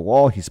grows out of the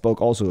wall. He spoke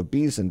also of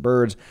beasts and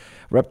birds,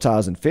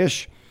 reptiles and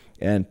fish.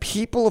 And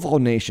people of all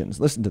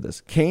nations, listen to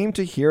this, came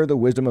to hear the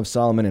wisdom of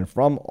Solomon, and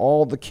from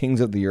all the kings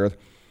of the earth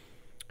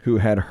who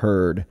had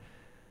heard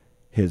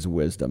his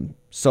wisdom.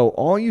 So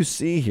all you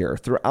see here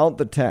throughout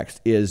the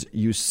text is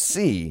you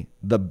see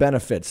the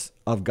benefits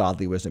of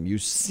godly wisdom. You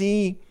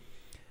see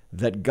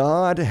that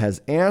God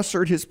has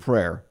answered his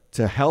prayer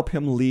to help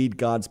him lead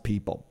God's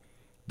people.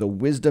 The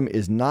wisdom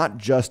is not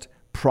just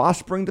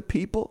prospering the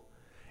people.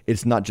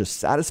 It's not just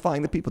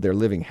satisfying the people. They're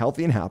living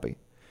healthy and happy.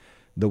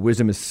 The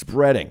wisdom is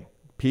spreading.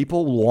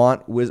 People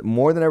want wisdom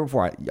more than ever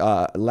before.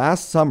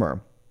 Last summer,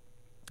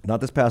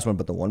 not this past one,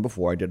 but the one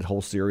before, I did a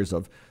whole series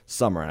of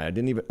summer, and I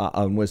didn't even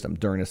on wisdom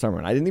during the summer,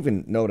 and I didn't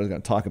even know what I was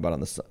going to talk about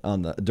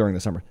during the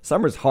summer.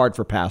 Summer is hard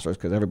for pastors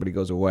because everybody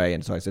goes away,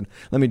 and so I said,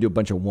 let me do a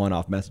bunch of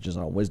one-off messages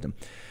on wisdom.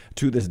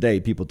 To this day,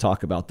 people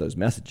talk about those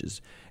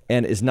messages,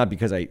 and it's not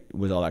because I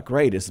was all that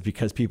great. It's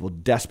because people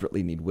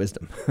desperately need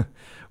wisdom.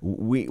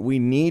 We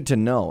need to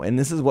know, and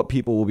this is what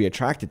people will be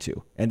attracted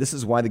to, and this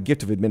is why the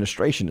gift of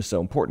administration is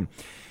so important.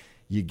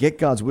 You get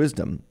God's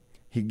wisdom,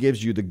 he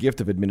gives you the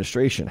gift of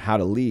administration, how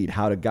to lead,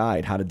 how to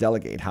guide, how to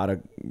delegate, how to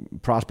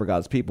prosper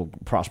God's people,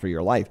 prosper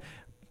your life.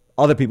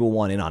 Other people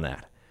want in on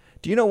that.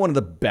 Do you know one of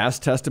the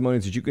best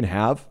testimonies that you can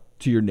have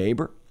to your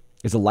neighbor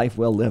is a life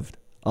well lived?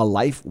 A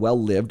life well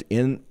lived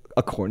in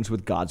accordance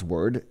with God's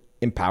word,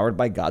 empowered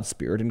by God's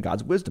spirit and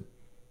God's wisdom.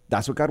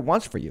 That's what God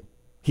wants for you.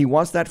 He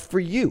wants that for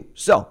you.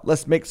 So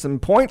let's make some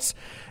points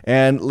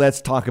and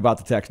let's talk about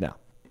the text now.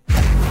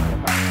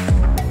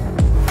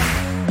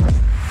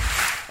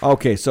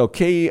 Okay, so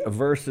key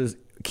verses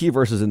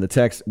in the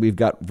text. We've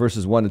got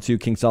verses 1 to 2.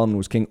 King Solomon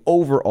was king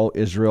over all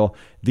Israel.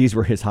 These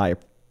were his high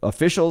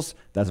officials.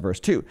 That's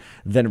verse 2.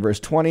 Then verse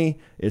 20,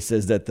 it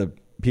says that the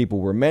people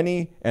were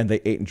many, and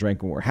they ate and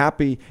drank and were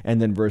happy. And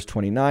then verse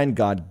 29,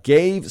 God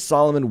gave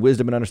Solomon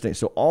wisdom and understanding.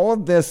 So all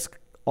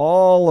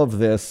of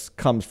this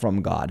comes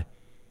from God.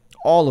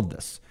 All of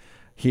this.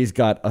 He's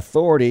got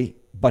authority,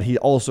 but he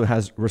also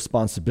has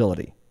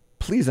responsibility.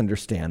 Please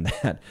understand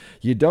that.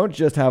 You don't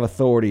just have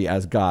authority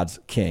as God's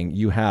king.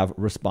 You have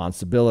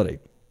responsibility.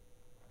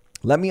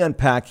 Let me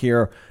unpack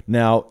here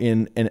now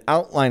in an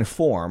outline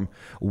form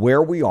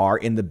where we are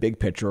in the big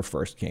picture of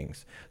 1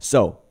 Kings.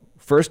 So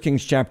 1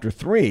 Kings chapter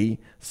 3,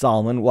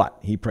 Solomon, what?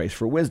 He prays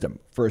for wisdom.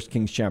 1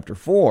 Kings chapter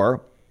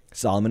 4,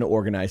 Solomon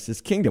organized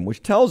his kingdom,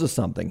 which tells us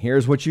something.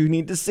 Here's what you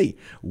need to see.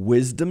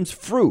 Wisdom's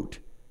fruit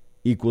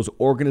equals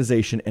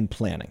organization and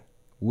planning.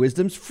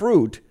 Wisdom's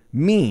fruit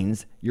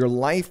means your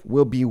life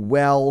will be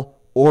well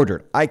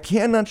ordered. I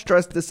cannot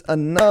stress this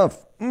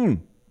enough.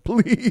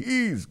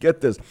 Please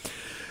get this.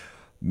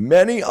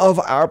 Many of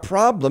our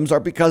problems are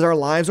because our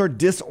lives are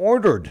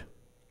disordered.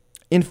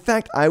 In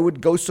fact, I would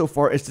go so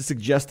far as to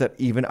suggest that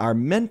even our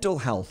mental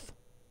health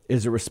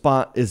is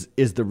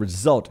the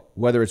result,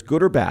 whether it's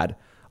good or bad,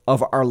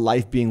 of our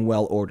life being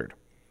well ordered.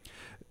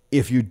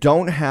 If you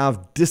don't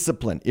have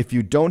discipline, if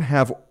you don't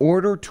have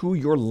order to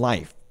your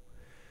life,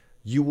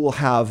 you will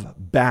have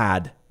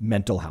bad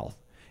mental health.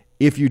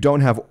 If you don't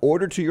have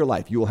order to your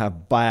life, you will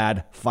have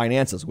bad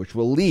finances, which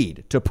will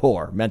lead to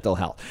poor mental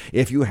health.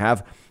 If you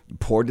have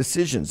poor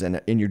decisions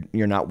and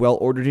you're not well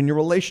ordered in your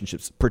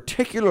relationships,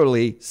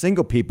 particularly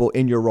single people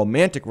in your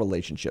romantic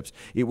relationships,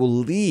 it will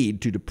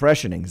lead to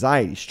depression,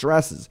 anxiety,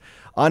 stresses,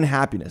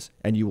 unhappiness,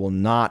 and you will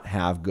not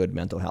have good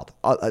mental health.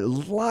 A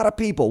lot of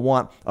people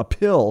want a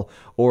pill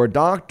or a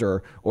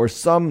doctor or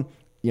some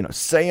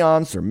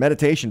seance or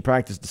meditation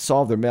practice to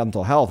solve their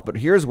mental health. But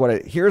here's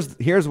what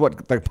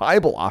the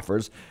Bible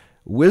offers.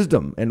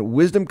 Wisdom, and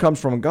wisdom comes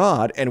from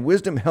God, and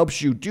wisdom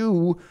helps you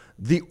do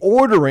the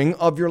ordering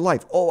of your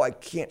life. Oh, I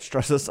can't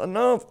stress this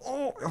enough.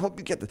 Oh, I hope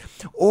you get this.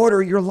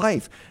 Order your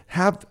life.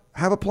 Have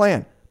a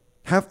plan.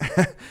 Have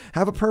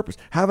a purpose.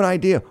 Have an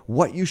idea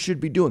what you should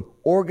be doing.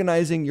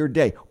 Organizing your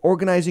day,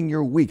 organizing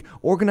your week,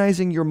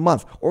 organizing your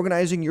month,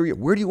 organizing your year.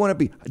 Where do you want to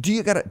be?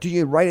 Do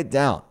you write it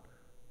down?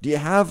 Do you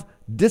have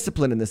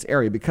discipline in this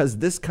area? Because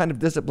this kind of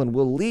discipline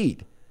will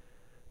lead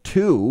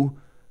to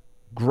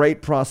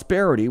great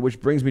prosperity, which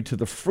brings me to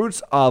the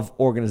fruits of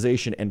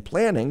organization and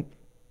planning.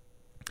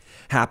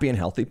 Happy and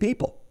healthy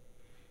people.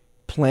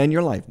 Plan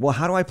your life. Well,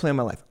 how do I plan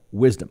my life?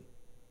 Wisdom.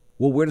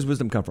 Well, where does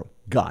wisdom come from?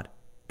 God.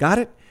 Got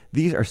it?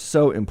 These are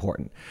so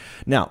important.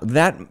 Now,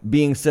 that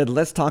being said,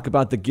 let's talk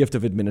about the gift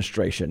of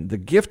administration. The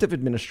gift of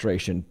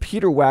administration.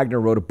 Peter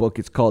Wagner wrote a book.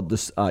 It's called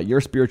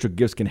Your Spiritual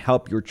Gifts Can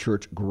Help Your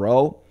Church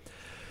Grow.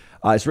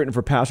 It's written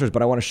for pastors,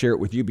 but I want to share it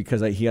with you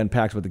because he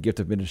unpacks what the gift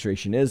of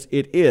administration is.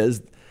 It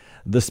is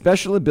the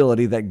special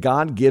ability that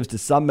God gives to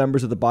some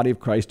members of the body of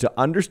Christ to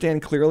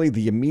understand clearly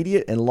the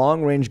immediate and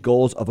long-range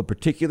goals of a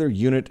particular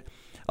unit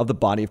of the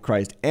body of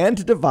Christ and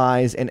to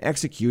devise and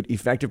execute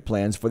effective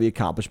plans for the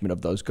accomplishment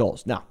of those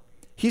goals. Now,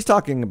 he's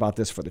talking about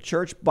this for the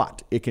church,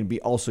 but it can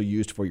be also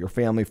used for your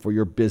family, for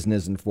your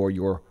business, and for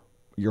your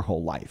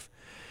whole life.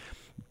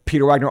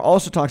 Peter Wagner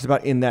also talks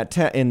about in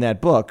that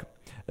book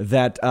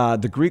that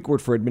the Greek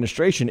word for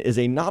administration is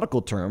a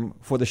nautical term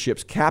for the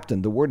ship's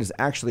captain. The word is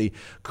actually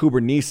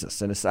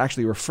kubernesis, and it's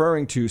actually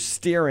referring to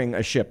steering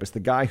a ship. It's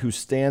the guy who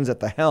stands at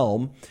the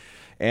helm,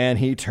 and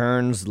he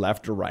turns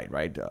left or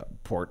right?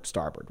 Port,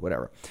 starboard,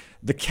 whatever.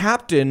 The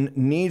captain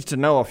needs to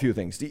know a few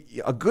things.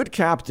 A good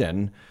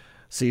captain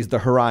sees the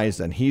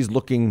horizon. He's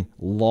looking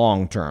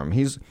long term.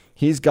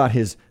 He's got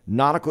his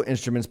nautical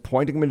instruments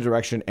pointing him in a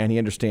direction, and he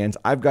understands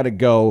I've got to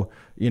go,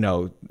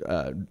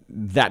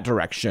 that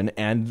direction.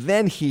 And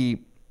then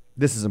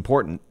this is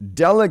important,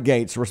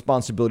 delegates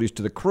responsibilities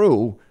to the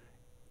crew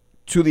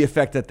to the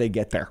effect that they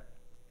get there.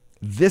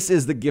 This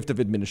is the gift of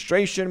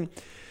administration.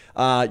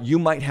 You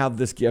might have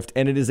this gift,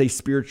 and it is a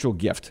spiritual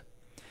gift.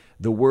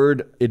 The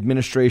word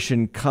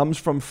administration comes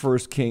from 1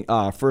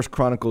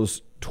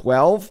 Chronicles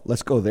 12.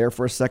 Let's go there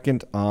for a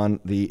second on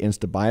the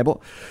Insta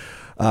Bible.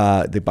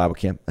 The Bible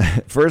camp.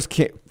 1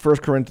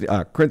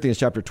 Corinthians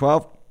chapter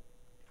 12.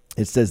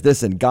 It says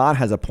this, and God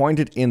has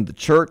appointed in the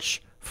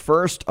church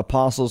first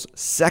apostles,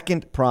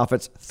 second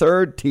prophets,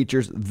 third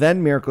teachers,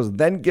 then miracles,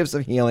 then gifts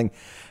of healing,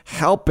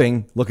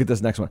 helping, look at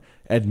this next one,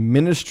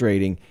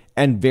 administrating,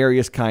 and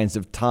various kinds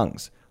of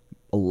tongues.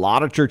 A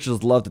lot of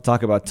churches love to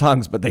talk about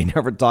tongues, but they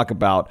never talk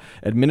about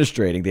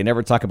administrating. They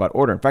never talk about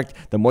order. In fact,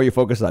 the more you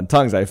focus on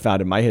tongues, I've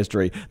found in my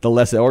history, the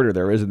less order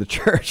there is in the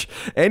church.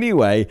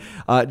 Anyway,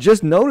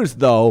 just notice,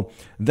 though,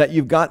 that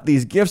you've got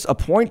these gifts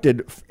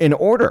appointed in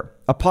order.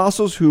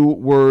 Apostles who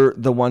were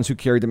the ones who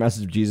carried the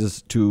message of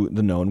Jesus to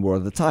the known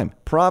world at the time.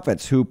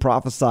 Prophets who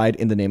prophesied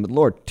in the name of the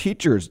Lord.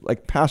 Teachers,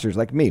 like pastors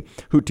like me,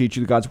 who teach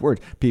you God's word.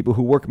 People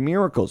who work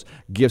miracles.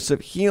 Gifts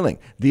of healing.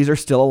 These are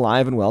still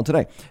alive and well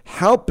today.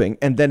 Helping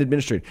and then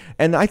administrating.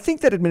 And I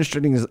think that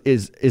administrating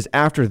is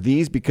after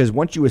these, because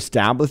once you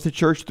establish the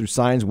church through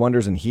signs,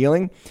 wonders, and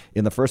healing,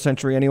 in the first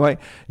century anyway,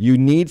 you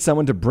need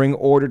someone to bring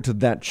order to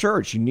that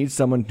church. You need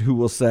someone who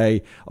will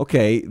say,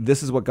 okay,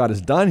 this is what God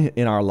has done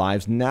in our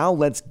lives. Now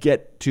let's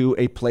get to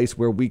a place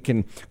where we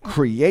can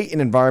create an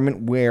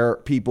environment where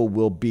people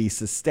will be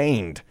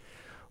sustained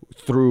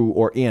through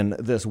or in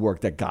this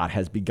work that God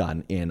has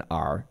begun in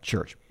our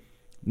church.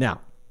 Now,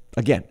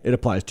 again, it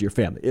applies to your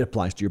family. It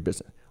applies to your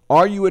business.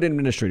 Are you an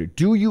administrator?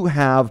 Do you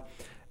have,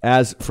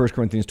 as 1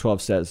 Corinthians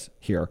 12 says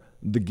here,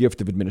 the gift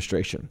of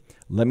administration?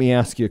 Let me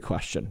ask you a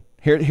question.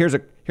 Here's a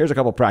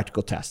couple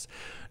practical tests.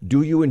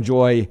 Do you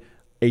enjoy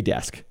a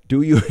desk?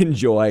 Do you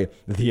enjoy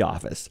the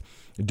office?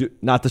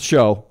 Not the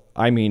show.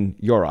 I mean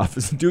your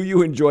office, do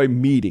you enjoy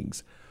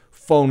meetings,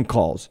 phone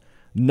calls,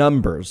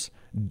 numbers,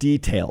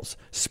 details,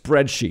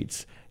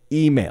 spreadsheets,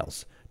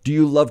 emails? Do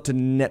you love to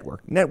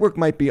network? Network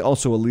might be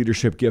also a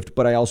leadership gift,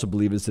 but I also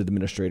believe it's an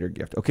administrator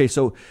gift. Okay,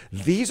 so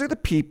these are the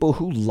people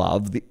who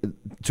love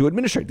to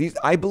administrate. These,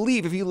 I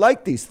believe, if you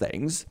like these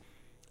things,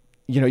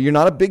 you're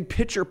not a big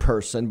picture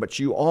person, but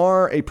you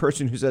are a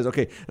person who says,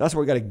 okay, that's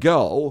where we got to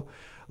go.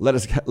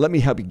 Let me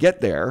help you get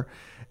there.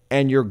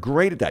 And you're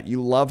great at that.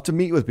 You love to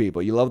meet with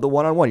people. You love the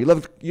one-on-one.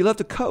 You love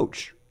to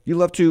coach. You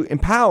love to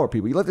empower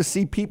people. You love to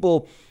see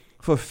people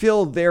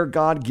fulfill their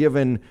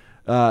God-given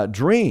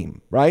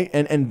dream, right?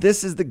 And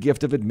this is the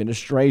gift of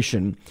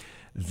administration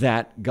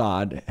that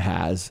God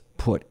has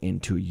put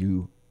into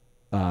you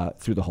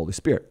through the Holy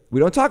Spirit. We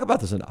don't talk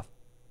about this enough.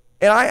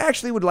 And I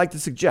actually would like to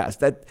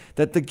suggest that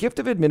the gift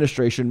of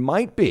administration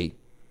might be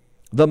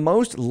the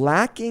most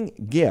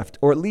lacking gift,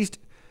 or at least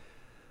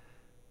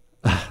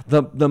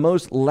the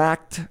most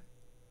lacked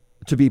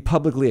to be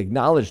publicly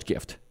acknowledged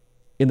gift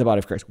in the body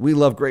of Christ. We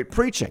love great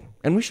preaching,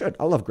 and we should.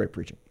 I love great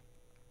preaching.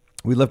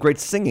 We love great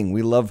singing.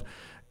 We love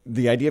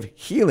the idea of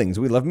healings.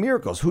 We love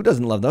miracles. Who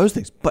doesn't love those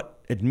things? But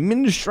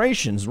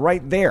administration's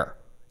right there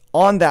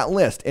on that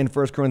list in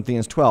 1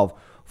 Corinthians 12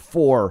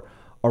 for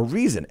a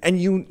reason.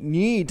 And you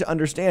need to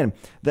understand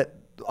that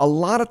a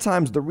lot of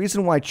times the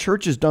reason why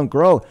churches don't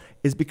grow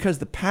is because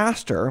the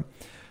pastor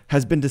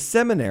has been to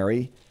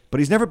seminary, but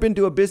he's never been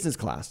to a business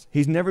class.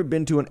 He's never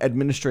been to an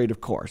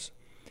administrative course.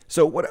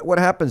 So what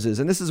happens is,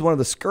 and this is one of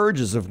the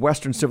scourges of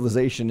Western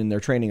civilization in their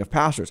training of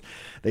pastors,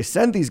 they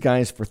send these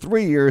guys for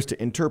 3 years to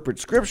interpret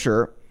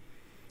Scripture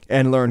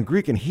and learn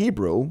Greek and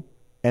Hebrew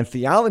and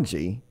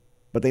theology,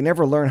 but they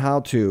never learn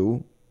how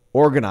to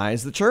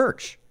organize the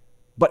church.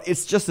 But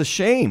it's just a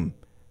shame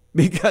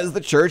because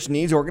the church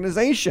needs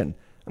organization.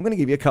 I'm going to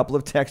give you a couple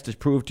of texts to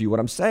prove to you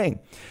what I'm saying.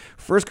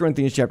 1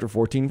 Corinthians chapter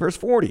 14, verse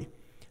 40.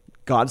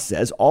 God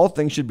says all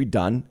things should be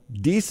done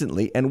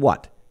decently and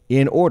what?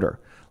 In order.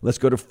 Let's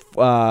go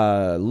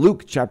to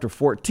Luke chapter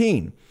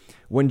 14.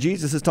 When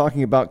Jesus is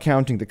talking about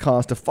counting the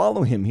cost to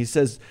follow him, he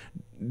says,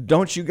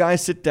 don't you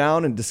guys sit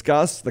down and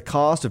discuss the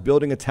cost of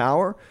building a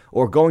tower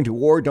or going to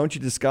war? Don't you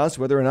discuss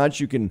whether or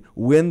not you can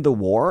win the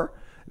war?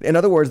 In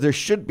other words, there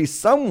should be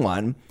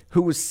someone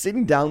who is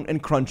sitting down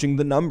and crunching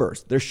the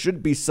numbers. There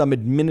should be some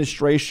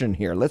administration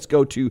here. Let's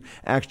go to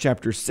Acts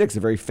chapter 6, a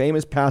very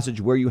famous passage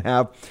where you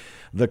have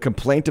the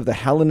complaint of the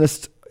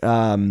Hellenist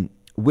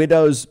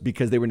widows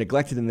because they were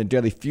neglected in the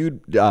daily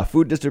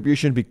food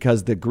distribution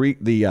because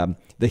the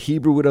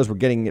Hebrew widows were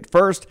getting it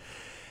first.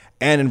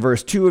 And in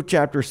verse 2 of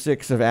chapter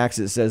 6 of Acts,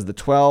 it says the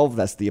 12,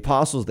 that's the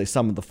apostles, they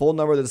summoned the full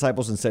number of the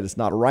disciples and said, it's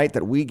not right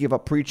that we give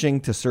up preaching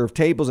to serve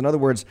tables. In other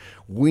words,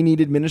 we need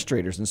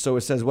administrators. And so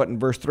it says what in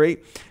verse 3?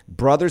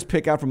 Brothers,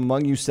 pick out from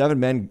among you 7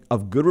 men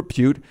of good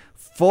repute,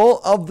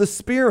 full of the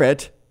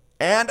Spirit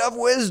and of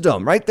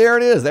wisdom. Right there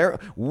it is. There,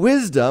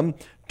 wisdom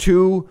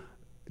to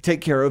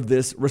take care of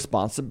this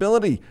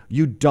responsibility.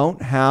 You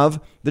don't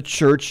have the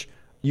church,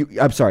 you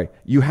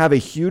have a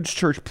huge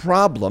church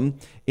problem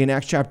in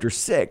Acts chapter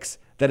 6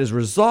 that is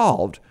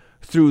resolved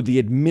through the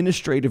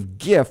administrative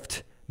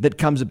gift that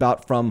comes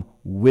about from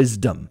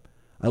wisdom.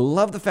 I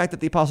love the fact that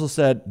the apostles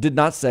did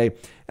not say,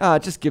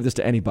 just give this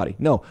to anybody.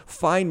 No,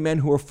 find men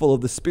who are full of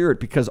the Spirit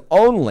because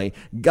only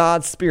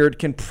God's Spirit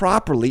can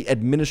properly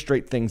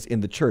administrate things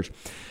in the church.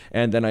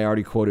 And then I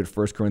already quoted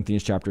 1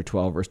 Corinthians chapter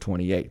 12, verse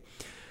 28.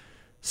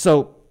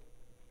 So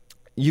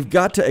you've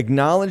got to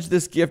acknowledge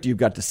this gift. You've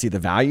got to see the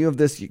value of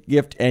this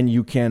gift, and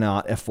you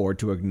cannot afford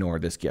to ignore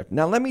this gift.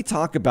 Now, let me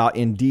talk about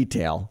in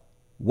detail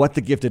what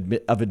the gift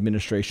of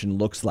administration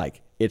looks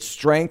like, its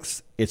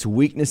strengths, its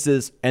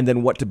weaknesses, and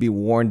then what to be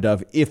warned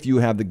of if you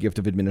have the gift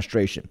of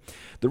administration.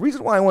 The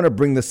reason why I want to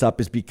bring this up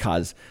is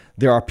because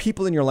there are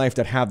people in your life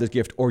that have this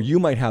gift, or you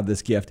might have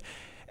this gift,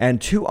 and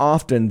too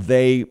often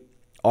they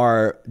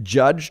are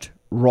judged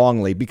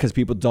wrongly because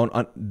people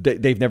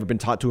they've never been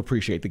taught to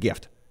appreciate the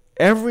gift.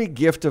 Every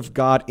gift of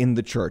God in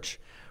the church,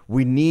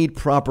 we need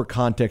proper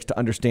context to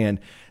understand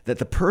that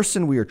the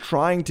person we are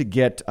trying to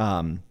get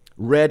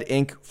red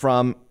ink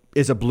from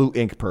is a blue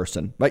ink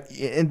person.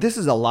 And this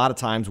is a lot of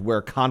times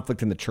where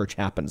conflict in the church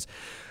happens.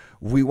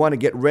 We want to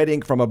get red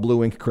ink from a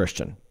blue ink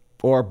Christian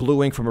or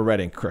blue ink from a red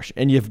ink Christian.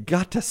 And you've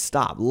got to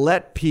stop.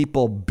 Let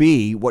people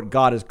be what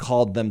God has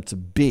called them to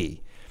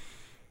be.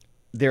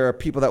 There are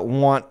people that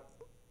want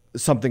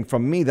something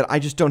from me that I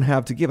just don't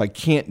have to give. I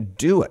can't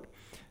do it.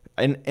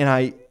 And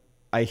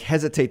I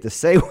hesitate to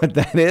say what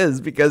that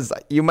is because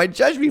you might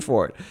judge me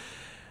for it.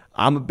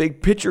 I'm a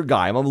big picture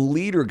guy. I'm a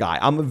leader guy.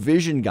 I'm a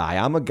vision guy.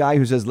 I'm a guy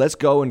who says, let's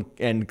go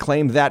and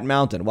claim that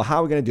mountain. Well, how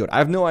are we going to do it? I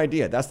have no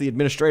idea. That's the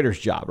administrator's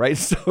job, right?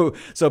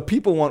 So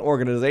people want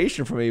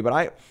organization from me, but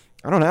I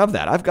don't have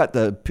that. I've got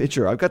the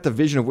picture. I've got the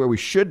vision of where we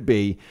should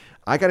be.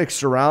 I got to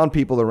surround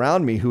people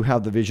around me who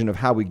have the vision of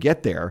how we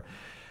get there.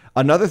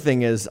 Another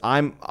thing is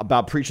I'm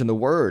about preaching the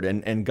word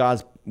and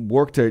God's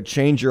work to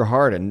change your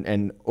heart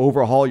and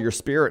overhaul your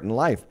spirit and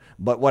life.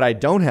 But what I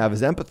don't have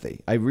is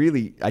empathy. I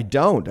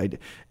don't.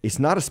 It's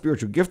not a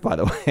spiritual gift, by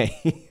the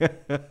way.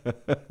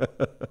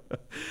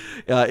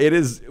 it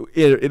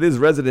is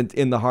resident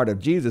in the heart of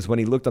Jesus when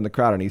he looked on the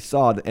crowd and he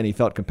saw and he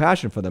felt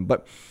compassion for them.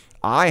 But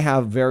I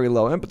have very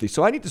low empathy,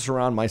 so I need to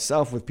surround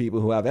myself with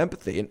people who have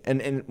empathy.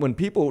 And when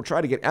people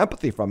try to get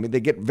empathy from me, they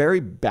get very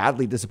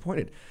badly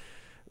disappointed.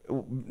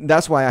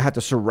 That's why I had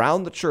to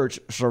surround the church,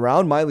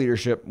 surround my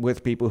leadership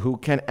with people who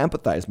can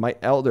empathize. My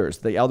elders,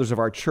 the elders of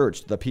our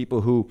church, the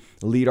people who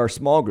lead our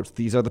small groups.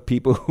 These are the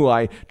people who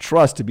I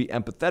trust to be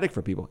empathetic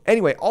for people.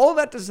 Anyway, all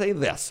that to say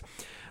this.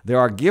 There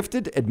are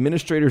gifted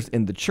administrators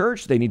in the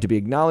church. They need to be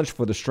acknowledged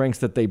for the strengths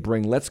that they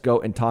bring. Let's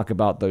go and talk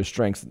about those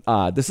strengths.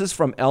 This is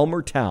from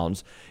Elmer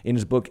Towns in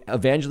his book,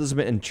 Evangelism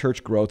and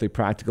Church Growth, a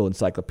Practical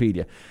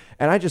Encyclopedia.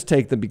 And I just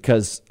take them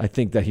because I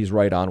think that he's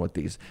right on with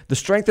these. The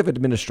strength of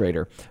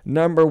administrator.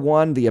 Number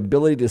one, the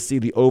ability to see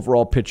the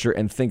overall picture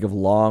and think of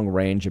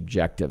long-range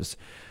objectives.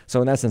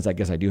 So in that sense, I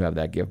guess I do have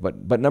that gift.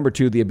 But number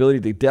two, the ability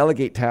to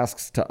delegate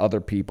tasks to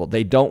other people.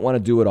 They don't want to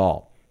do it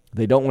all.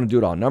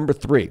 Number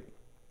three,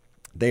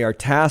 they are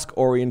task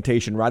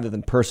orientation rather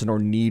than person or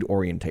need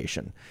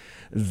orientation.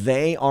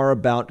 They are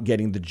about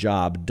getting the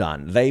job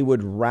done. They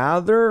would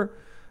rather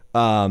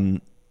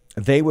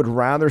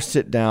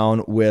sit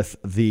down with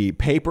the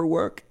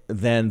paperwork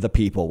than the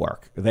people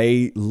work.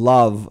 They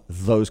love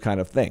those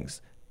kind of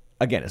things.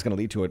 Again, it's going to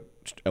lead to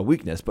a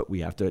weakness, but we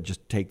have to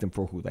just take them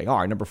for who they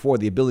are. Number four,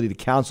 the ability to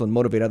counsel and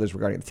motivate others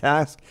regarding the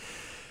task.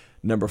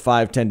 Number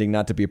five, tending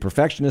not to be a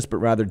perfectionist, but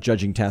rather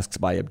judging tasks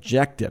by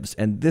objectives.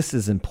 And this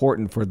is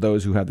important for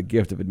those who have the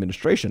gift of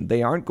administration.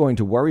 They aren't going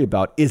to worry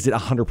about, is it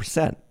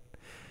 100%?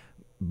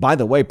 By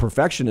the way,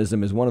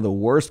 perfectionism is one of the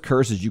worst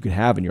curses you can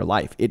have in your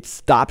life. It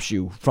stops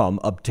you from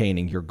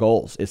obtaining your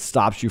goals. It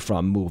stops you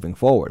from moving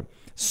forward.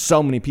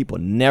 So many people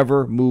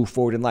never move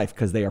forward in life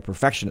because they are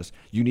perfectionists.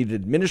 You need an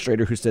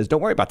administrator who says,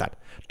 don't worry about that.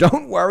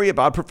 Don't worry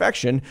about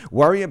perfection.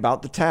 Worry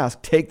about the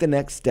task. Take the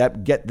next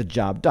step. Get the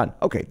job done.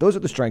 Okay, those are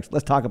the strengths.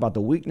 Let's talk about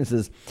the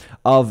weaknesses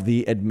of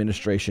the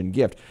administration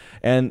gift.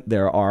 And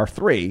there are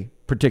three,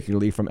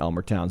 particularly from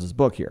Elmer Towns'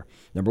 book here.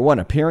 Number one,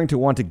 appearing to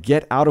want to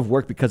get out of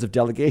work because of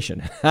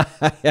delegation.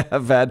 I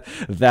have had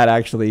that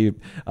actually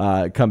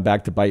come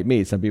back to bite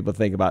me. Some people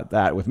think about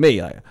that with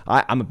me.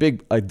 I'm a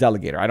big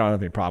delegator. I don't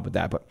have any problem with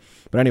that. But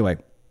anyway,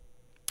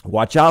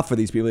 watch out for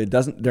these people.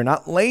 They're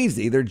not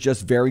lazy. They're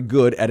just very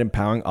good at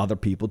empowering other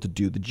people to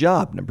do the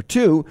job. Number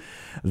two,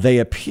 they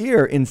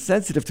appear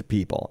insensitive to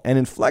people and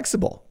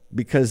inflexible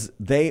because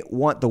they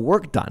want the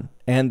work done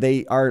and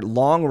they are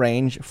long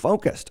range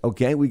focused.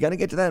 Okay, we got to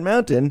get to that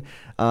mountain.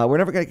 We're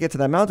never going to get to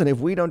that mountain if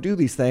we don't do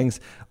these things.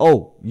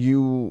 Oh,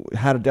 you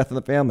had a death in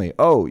the family.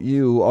 Oh,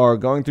 you are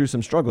going through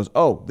some struggles.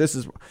 Oh,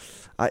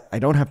 I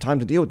don't have time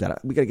to deal with that.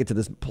 We got to get to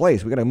this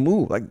place. We got to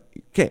move.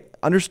 Okay,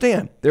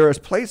 understand. There are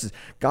places.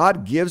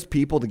 God gives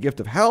people the gift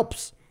of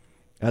helps,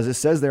 as it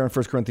says there in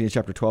 1 Corinthians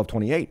chapter 12,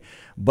 28.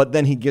 But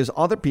then he gives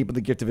other people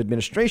the gift of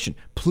administration.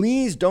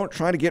 Please don't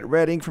try to get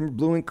red ink from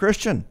Blue Ink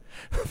Christian.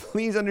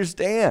 Please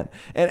understand.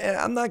 And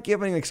I'm not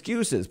giving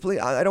excuses. Please,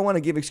 I don't want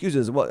to give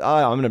excuses. Well,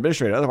 I'm an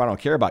administrator. Otherwise, I don't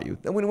care about you.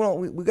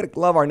 We got to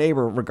love our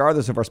neighbor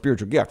regardless of our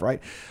spiritual gift,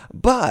 right?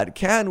 But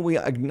can we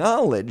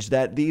acknowledge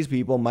that these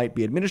people might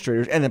be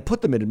administrators and then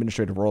put them in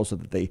administrative roles so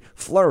that they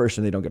flourish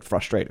and they don't get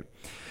frustrated?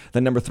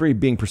 Then number three,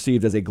 being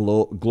perceived as a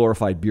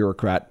glorified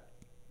bureaucrat.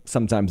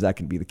 Sometimes that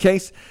can be the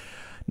case.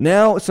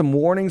 Now, some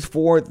warnings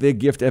for the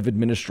gift of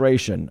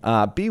administration.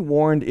 Be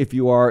warned if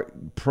you are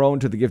prone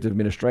to the gift of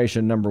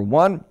administration. Number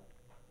one,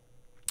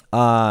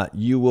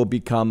 you will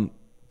become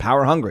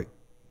power hungry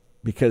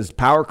because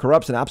power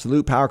corrupts and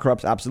absolute power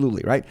corrupts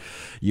absolutely, right?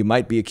 You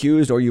might be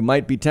accused or you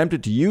might be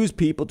tempted to use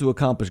people to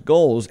accomplish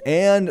goals,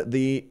 and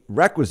the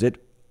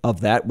requisite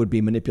of that would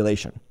be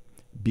manipulation.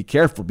 Be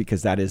careful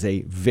because that is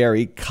a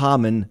very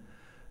common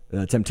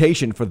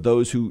temptation for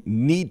those who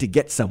need to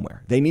get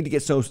somewhere. They need to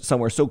get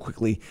somewhere so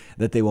quickly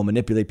that they will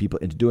manipulate people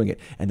into doing it.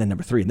 And then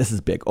number three, and this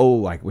is big.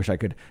 Oh, I wish I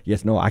could.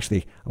 Yes, no,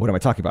 actually, what am I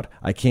talking about?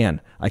 I can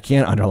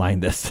underline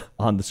this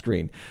on the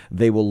screen.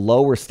 They will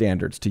lower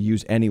standards to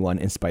use anyone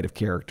in spite of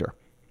character.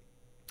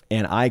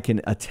 And I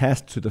can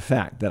attest to the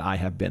fact that I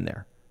have been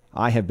there.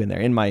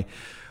 In my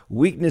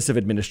weakness of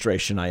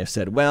administration, I have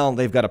said, well,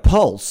 they've got a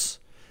pulse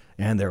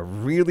and they're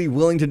really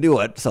willing to do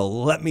it, so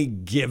let me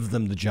give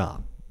them the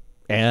job.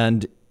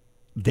 And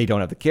they don't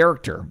have the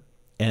character,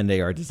 and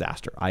they are a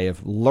disaster. I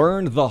have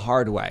learned the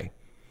hard way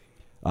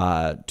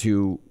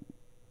to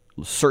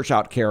search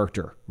out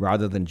character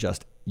rather than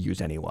just use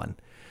anyone.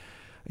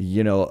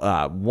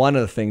 One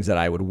of the things that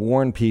I would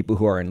warn people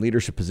who are in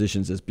leadership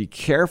positions is be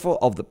careful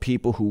of the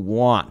people who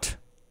want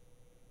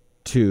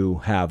to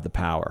have the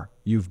power.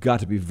 You've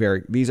got to be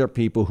these are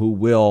people who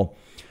will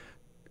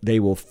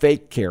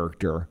fake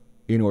character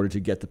in order to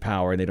get the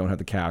power, and they don't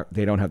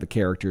have the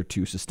character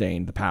to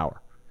sustain the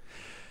power.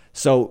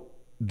 So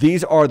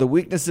these are the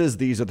weaknesses.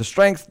 These are the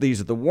strengths.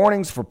 These are the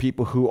warnings for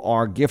people who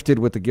are gifted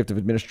with the gift of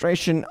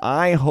administration.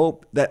 I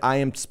hope that I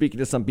am speaking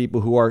to some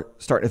people who are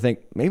starting to think,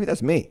 maybe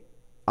that's me.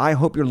 I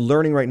hope you're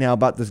learning right now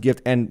about this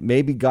gift, and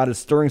maybe God is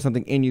stirring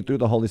something in you through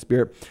the Holy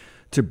Spirit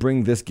to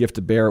bring this gift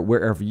to bear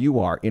wherever you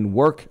are, in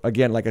work,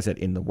 again, like I said,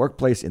 in the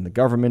workplace, in the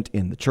government,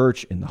 in the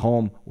church, in the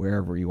home,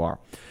 wherever you are.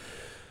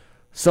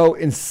 So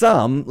in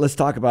sum, let's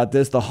talk about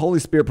this. The Holy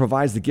Spirit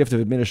provides the gift of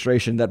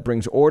administration that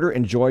brings order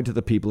and joy to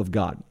the people of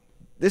God.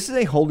 This is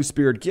a Holy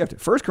Spirit gift.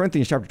 1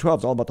 Corinthians chapter 12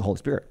 is all about the Holy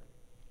Spirit.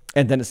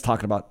 And then it's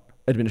talking about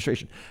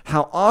administration.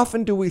 How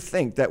often do we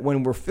think that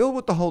when we're filled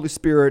with the Holy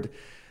Spirit,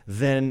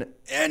 then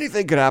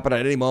anything could happen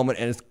at any moment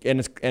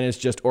and it's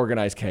just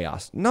organized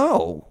chaos?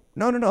 No.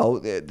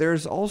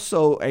 There's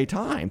also a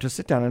time to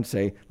sit down and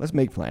say, let's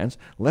make plans.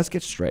 Let's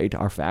get straight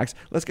our facts.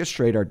 Let's get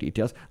straight our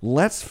details.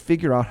 Let's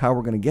figure out how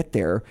we're going to get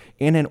there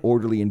in an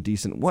orderly and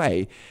decent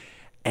way.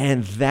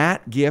 And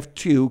that gift,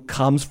 too,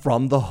 comes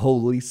from the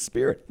Holy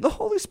Spirit. The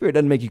Holy Spirit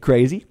doesn't make you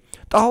crazy.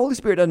 The Holy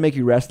Spirit doesn't make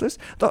you reckless.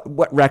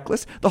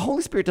 The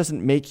Holy Spirit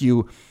doesn't make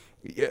you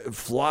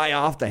fly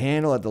off the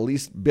handle at the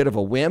least bit of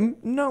a whim.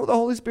 No, the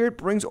Holy Spirit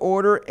brings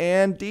order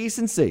and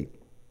decency.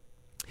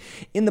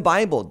 In the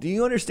Bible, do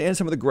you understand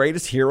some of the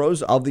greatest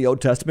heroes of the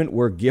Old Testament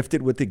were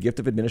gifted with the gift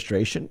of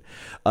administration?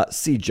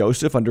 See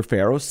Joseph under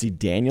Pharaoh, see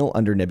Daniel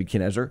under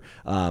Nebuchadnezzar,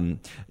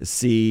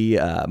 see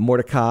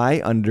Mordecai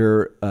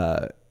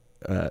under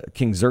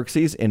King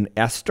Xerxes, and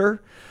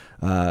Esther,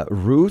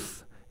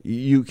 Ruth.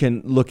 You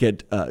can look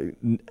at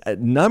a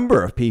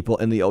number of people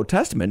in the Old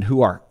Testament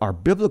who are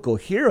biblical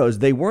heroes.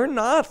 They were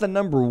not the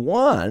number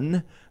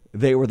one.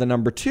 They were the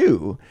number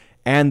two.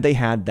 And they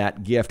had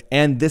that gift.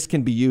 And this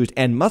can be used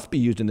and must be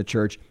used in the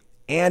church,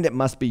 and it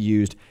must be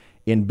used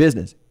in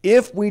business.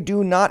 If we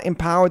do not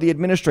empower the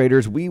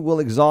administrators, we will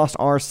exhaust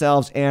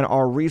ourselves and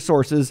our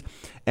resources,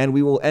 and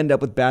we will end up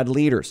with bad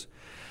leaders.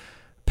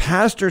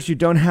 Pastors who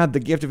don't have the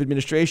gift of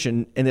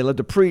administration and they love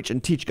to preach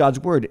and teach God's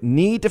word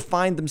need to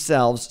find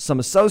themselves some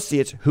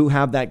associates who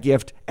have that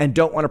gift and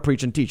don't want to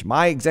preach and teach.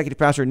 My executive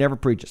pastor never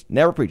preaches,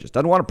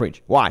 doesn't want to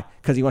preach. Why?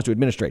 Because he wants to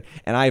administrate.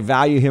 And I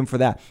value him for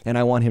that, and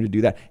I want him to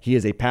do that. He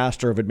is a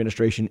pastor of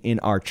administration in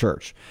our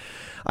church.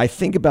 I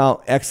think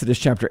about Exodus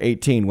chapter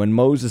 18 when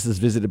Moses is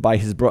visited by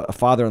his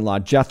father-in-law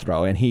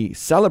Jethro, and he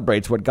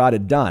celebrates what God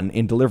had done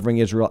in delivering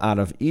Israel out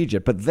of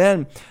Egypt. But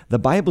then the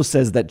Bible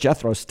says that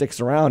Jethro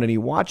sticks around and he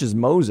watches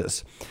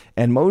Moses,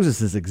 and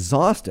Moses is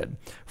exhausted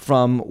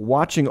from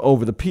watching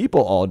over the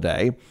people all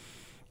day.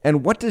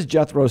 And what does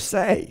Jethro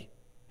say?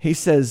 He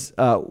says,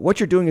 what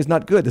you're doing is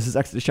not good. This is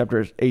Exodus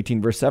chapter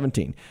 18, verse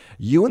 17.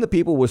 You and the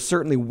people will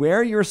certainly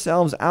wear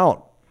yourselves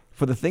out,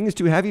 for the thing is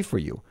too heavy for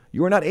you.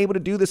 You are not able to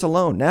do this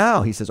alone.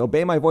 Now, he says,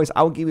 obey my voice.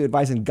 I will give you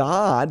advice, and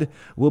God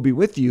will be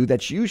with you,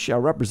 that you shall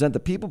represent the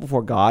people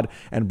before God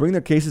and bring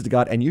their cases to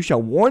God, and you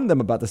shall warn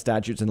them about the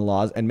statutes and the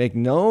laws and make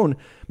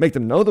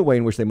them know the way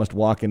in which they must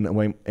walk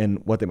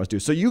and what they must do.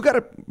 So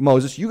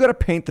Moses, you got to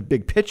paint the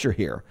big picture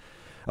here.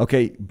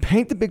 Okay,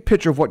 paint the big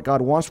picture of what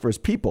God wants for his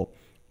people.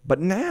 But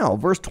now,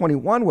 verse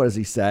 21, what does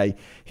he say?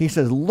 He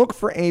says, look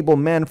for able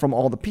men from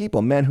all the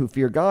people, men who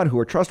fear God, who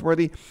are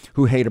trustworthy,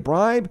 who hate a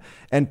bribe,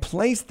 and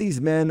place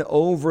these men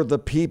over the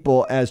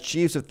people as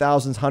chiefs of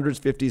thousands, hundreds,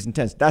 fifties, and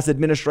tens. That's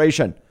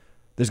administration.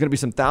 There's going to be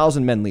some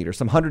 1,000 men leaders,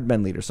 some 100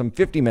 men leaders, some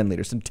 50 men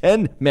leaders, some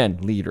 10 men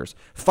leaders.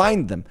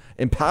 Find them,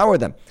 empower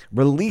them,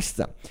 release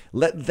them.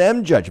 Let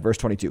them judge, verse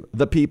 22,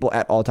 the people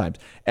at all times.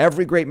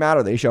 Every great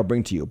matter they shall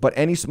bring to you, but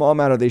any small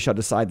matter they shall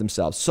decide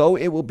themselves. So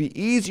it will be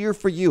easier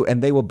for you,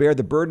 and they will bear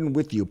the burden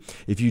with you.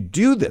 If you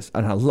do this,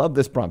 and I love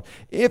this promise,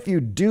 if you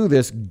do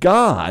this,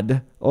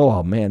 God,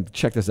 oh man,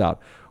 check this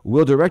out,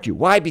 will direct you.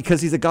 Why?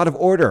 Because he's a God of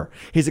order.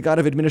 He's a God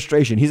of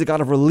administration. He's a God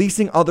of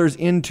releasing others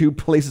into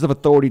places of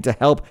authority to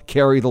help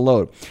carry the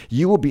load.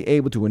 You will be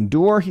able to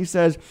endure, he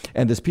says,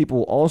 and this people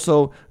will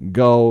also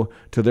go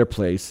to their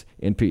place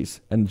in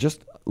peace. And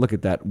just look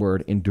at that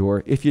word,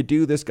 endure. If you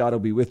do this, God will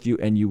be with you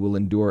and you will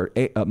endure.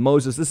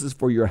 Moses, this is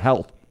for your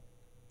health.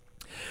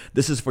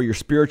 This is for your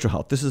spiritual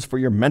health. This is for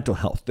your mental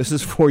health. This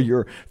is for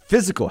your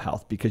physical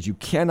health, because you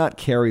cannot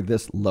carry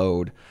this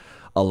load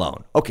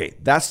alone. Okay,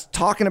 that's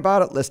talking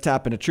about it. Let's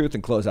tap into truth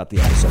and close out the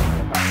episode.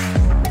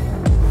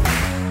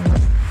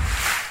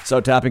 So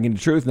tapping into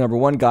truth, number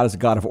one, God is a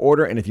God of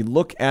order. And if you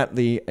look at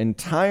the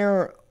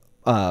entire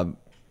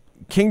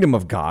kingdom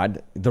of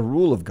God, the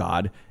rule of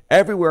God,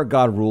 everywhere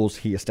God rules,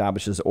 he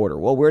establishes order.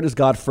 Well, where does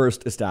God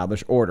first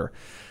establish order?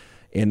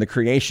 In the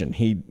creation.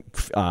 He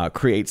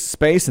creates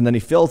space, and then he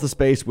fills the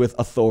space with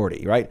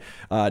authority, right?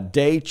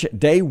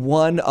 Day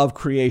one of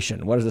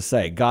creation, what does it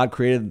say? God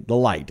created the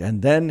light.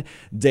 And then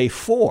day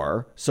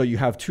 4, so you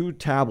have two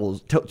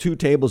tables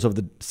of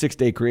the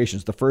 6-day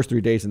creations, the first 3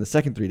 days and the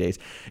second 3 days.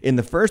 In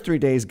the first 3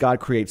 days, God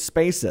creates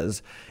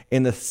spaces.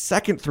 In the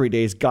second 3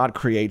 days, God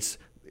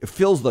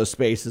fills those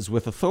spaces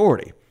with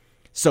authority.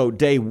 So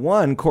day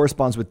 1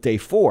 corresponds with day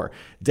 4.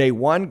 Day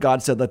 1,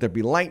 God said, let there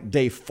be light.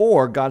 Day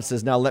 4, God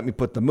says, now let me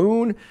put the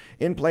moon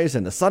in place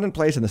and the sun in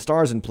place and the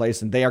stars in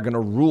place, and they are going to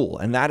rule.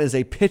 And that is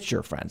a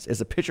picture, friends. It's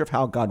a picture of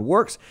how God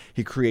works.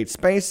 He creates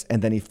space,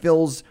 and then he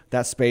fills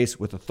that space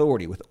with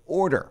authority, with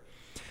order.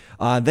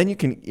 Then you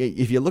can,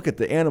 if you look at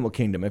the animal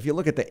kingdom, if you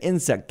look at the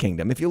insect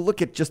kingdom, if you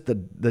look at just the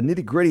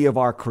nitty-gritty of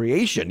our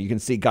creation, you can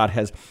see God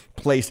has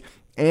placed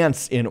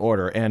ants in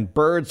order, and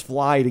birds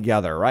fly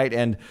together, right?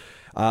 And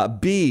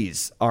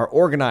Bees are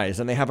organized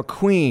and they have a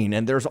queen,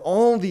 and there's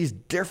all these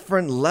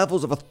different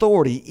levels of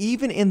authority,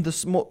 even in the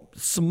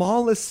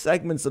smallest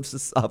segments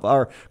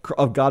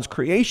of God's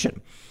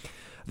creation.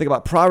 Think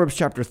about Proverbs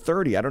chapter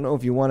 30. I don't know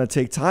if you want to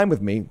take time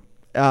with me.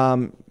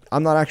 I'm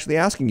not actually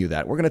asking you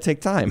that. We're going to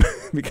take time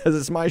because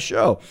it's my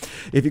show.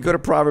 If you go to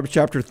Proverbs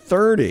chapter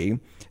 30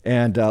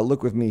 and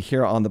look with me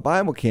here on the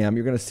Bible Cam,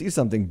 you're going to see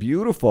something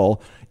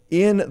beautiful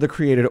in the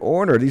created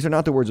order. These are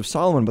not the words of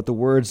Solomon, but the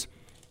words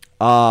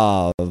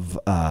of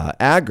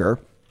Agur.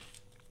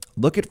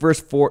 Look at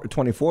verse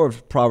 24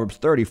 of Proverbs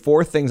 30.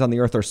 4 things on the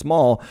earth are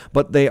small,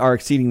 but they are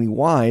exceedingly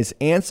wise.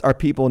 Ants are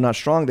people not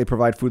strong. They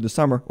provide food in the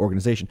summer.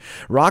 Organization.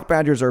 Rock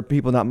badgers are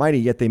people not mighty,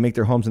 yet they make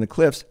their homes in the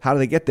cliffs. How do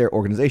they get there?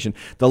 Organization.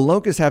 The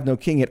locusts have no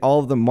king, yet all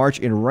of them march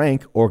in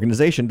rank.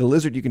 Organization. The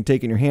lizard you can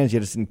take in your hands,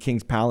 yet it's in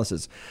king's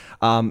palaces.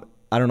 I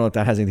don't know if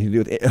that has anything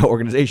to do with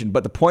organization,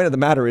 but the point of the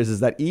matter is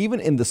that even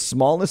in the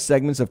smallest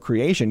segments of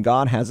creation,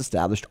 God has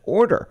established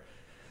order.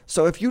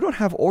 So if you don't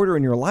have order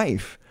in your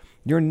life,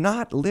 you're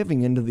not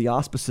living into the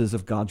auspices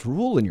of God's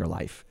rule in your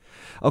life.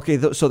 Okay,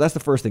 so that's the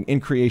first thing, in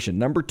creation.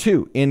 Number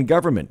 2, in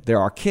government, there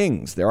are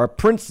kings, there are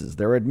princes,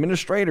 there are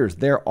administrators,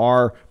 there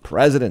are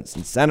presidents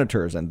and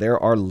senators, and there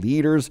are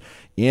leaders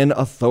in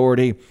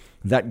authority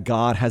that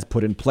God has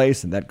put in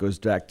place. And that goes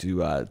back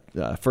to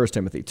 1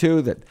 Timothy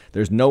 2, that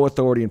there's no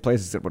authority in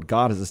place except what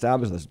God has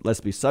established.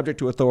 Let's be subject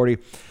to authority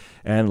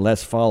and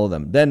let's follow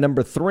them. Then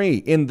number 3,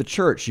 in the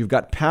church, you've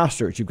got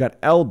pastors, you've got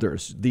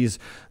elders. These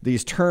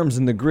terms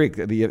in the Greek,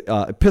 the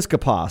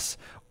episkopos,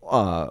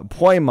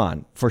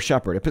 poimon for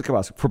shepherd,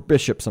 episkopos for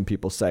bishop, some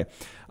people say,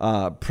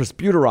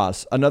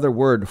 presbyteros, another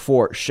word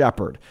for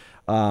shepherd.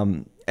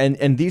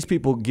 And these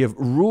people give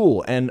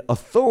rule and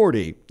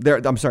authority. They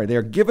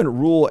are given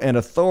rule and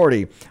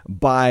authority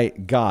by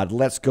God.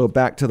 Let's go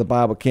back to the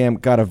Bible Cam.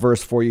 Got a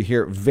verse for you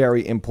here,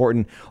 very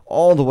important,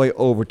 all the way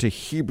over to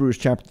Hebrews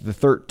chapter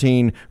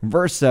 13,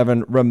 verse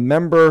 7.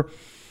 Remember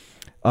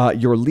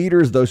your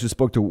leaders, those who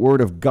spoke the word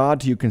of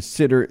God to you,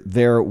 consider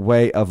their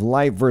way of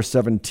life. Verse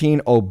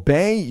 17,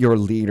 obey your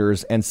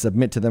leaders and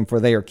submit to them, for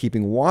they are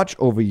keeping watch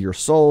over your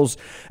souls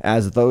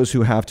as those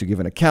who have to give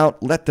an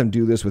account. Let them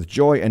do this with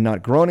joy and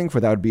not groaning, for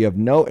that would be of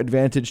no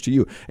advantage to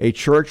you. A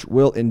church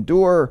will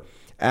endure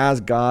as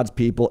God's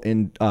people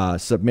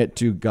submit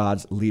to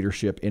God's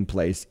leadership in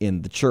place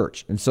in the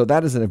church. And so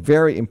that is a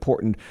very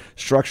important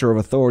structure of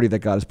authority that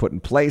God has put in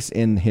place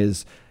in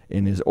his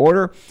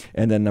order.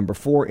 And then number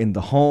 4, in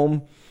the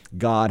home,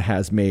 God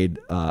has made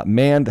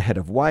man the head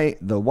of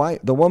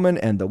the woman,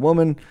 and the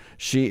woman,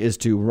 she is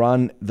to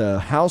run the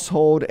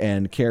household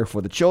and care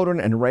for the children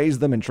and raise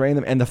them and train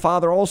them. And the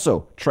father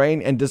also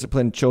train and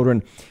discipline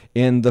children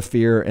in the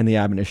fear and the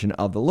admonition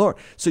of the Lord.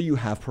 So you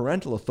have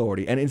parental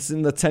authority, and it's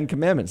in the 10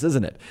 Commandments,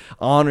 isn't it?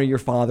 Honor your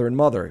father and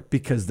mother,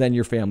 because then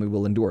your family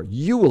will endure.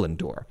 You will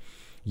endure.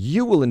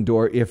 You will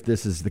endure if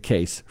this is the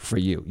case for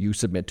you. You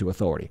submit to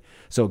authority.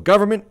 So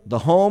government, the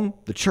home,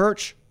 the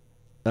church,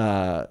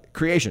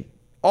 creation,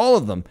 all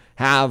of them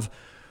have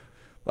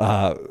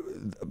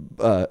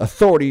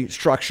authority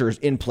structures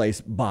in place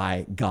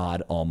by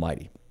God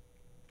Almighty.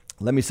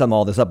 Let me sum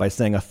all this up by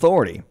saying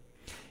authority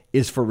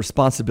is for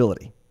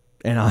responsibility.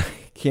 And I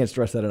can't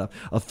stress that enough.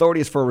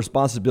 Authority is for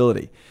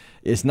responsibility.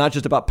 It's not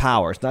just about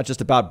power. It's not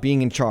just about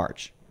being in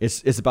charge.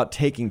 It's about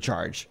taking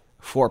charge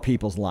for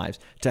people's lives,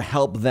 to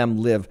help them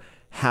live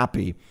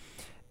happy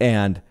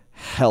and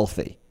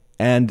healthy.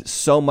 And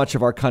so much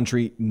of our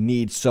country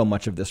needs so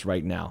much of this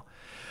right now.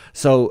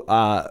 So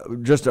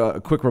just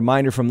a quick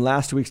reminder from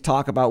last week's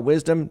talk about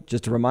wisdom,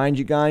 just to remind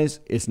you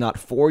guys, it's not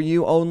for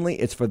you only.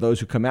 It's for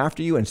those who come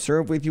after you and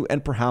serve with you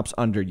and perhaps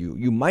under you.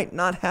 You might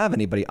not have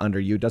anybody under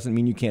you. Doesn't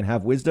mean you can't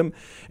have wisdom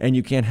and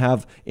you can't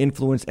have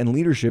influence and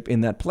leadership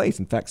in that place.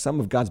 In fact, some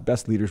of God's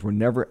best leaders were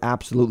never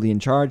absolutely in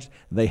charge.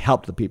 They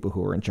helped the people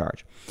who were in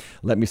charge.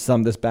 Let me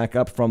sum this back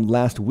up from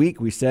last week.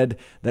 We said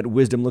that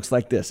wisdom looks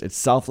like this. It's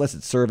selfless,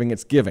 it's serving,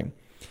 it's giving.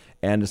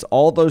 And it's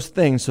all those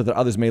things so that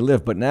others may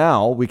live. But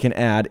now we can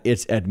add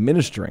it's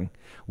administering.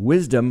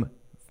 Wisdom,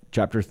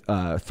 chapter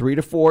 3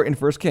 to 4 in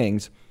 1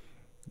 Kings,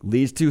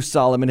 leads to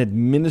Solomon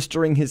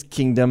administering his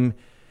kingdom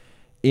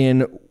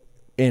in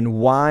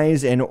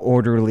wise and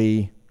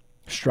orderly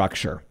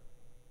structure.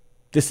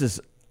 This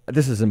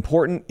is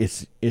important.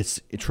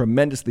 It's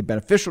tremendously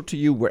beneficial to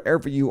you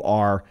wherever you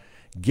are.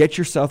 Get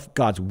yourself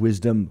God's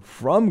wisdom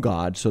from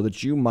God so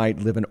that you might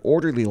live an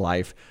orderly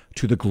life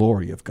to the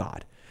glory of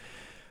God.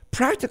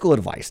 Practical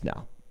advice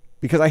now,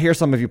 because I hear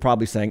some of you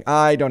probably saying,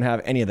 I don't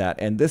have any of that.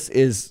 And this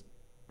is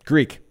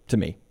Greek to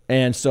me.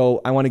 And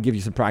so I want to give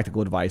you some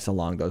practical advice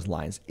along those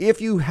lines.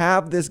 If you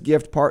have this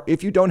gift,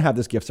 if you don't have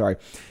this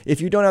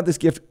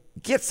gift,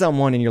 get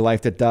someone in your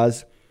life that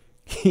does.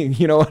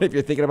 You know what? If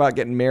you're thinking about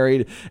getting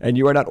married and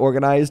you are not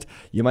organized,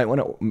 you might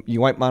want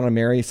to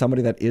marry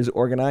somebody that is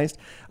organized.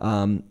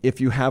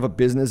 If you have a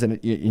business and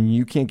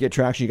you can't get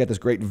traction, you got this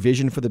great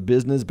vision for the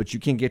business, but you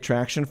can't get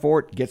traction for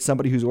it, get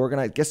somebody who's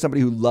organized, get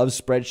somebody who loves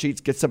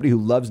spreadsheets, get somebody who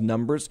loves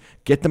numbers,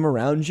 get them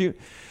around you.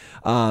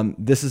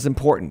 This is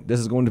important. This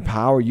is going to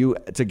power you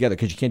together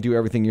because you can't do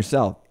everything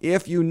yourself.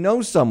 If you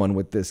know someone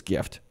with this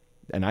gift,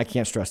 and I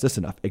can't stress this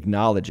enough,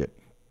 acknowledge it.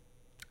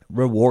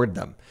 Reward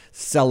them,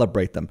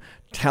 celebrate them,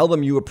 tell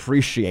them you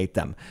appreciate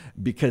them,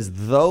 because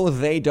though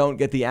they don't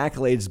get the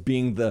accolades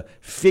being the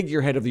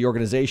figurehead of the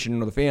organization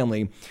or the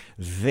family,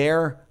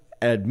 their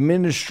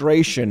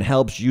administration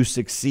helps you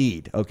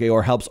succeed, okay,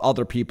 or helps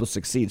other people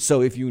succeed.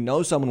 So if you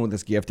know someone with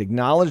this gift,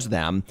 acknowledge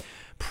them,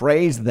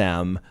 praise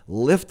them,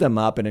 lift them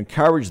up, and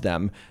encourage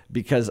them,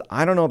 because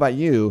I don't know about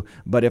you,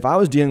 but if I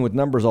was dealing with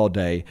numbers all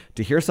day,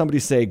 to hear somebody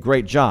say,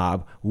 great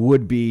job,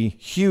 would be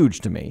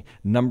huge to me.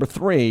 Number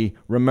 3,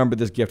 remember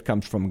this gift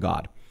comes from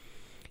God.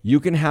 You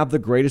can have the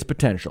greatest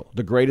potential,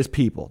 the greatest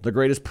people, the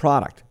greatest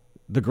product,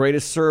 the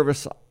greatest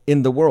service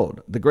in the world,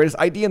 the greatest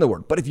idea in the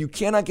world, but if you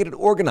cannot get it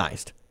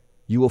organized,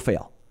 you will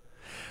fail.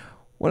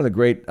 One of the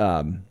great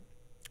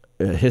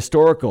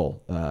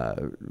historical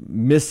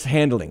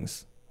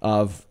mishandlings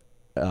of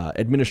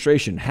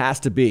administration has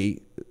to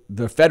be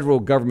the federal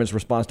government's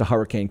response to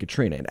Hurricane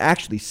Katrina. It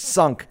actually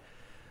sunk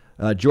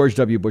George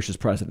W. Bush's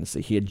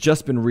presidency. He had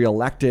just been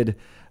reelected.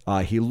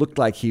 He looked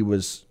like he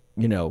was,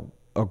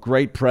 a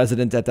great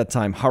president at that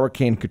time.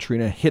 Hurricane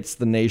Katrina hits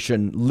the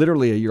nation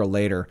literally a year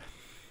later,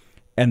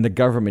 and the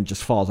government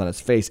just falls on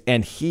its face.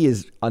 And he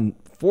is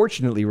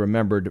unfortunately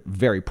remembered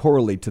very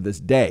poorly to this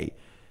day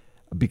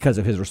because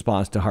of his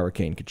response to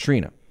Hurricane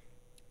Katrina.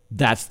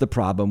 That's the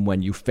problem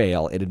when you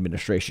fail at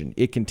administration.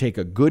 It can take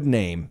a good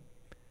name,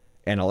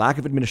 and a lack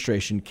of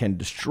administration can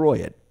destroy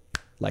it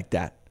like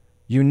that.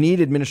 You need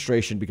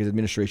administration because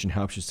administration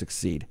helps you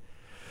succeed.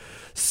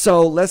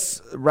 So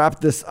let's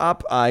wrap this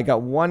up. I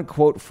got one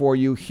quote for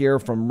you here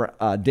from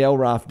Dale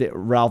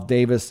Ralph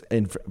Davis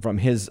from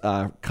his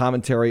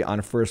commentary on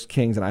 1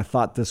 Kings, and I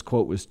thought this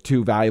quote was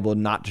too valuable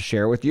not to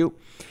share with you.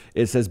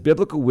 It says,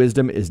 biblical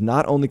wisdom is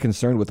not only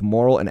concerned with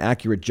moral and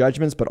accurate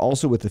judgments, but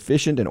also with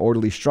efficient and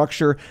orderly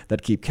structure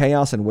that keep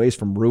chaos and waste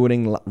from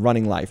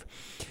running life.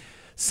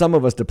 Some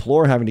of us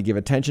deplore having to give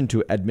attention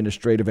to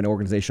administrative and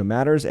organizational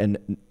matters, and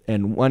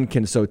one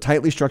can so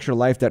tightly structure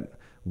life that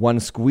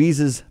one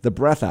squeezes the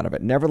breath out of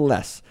it.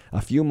 Nevertheless,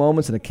 a few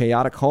moments in a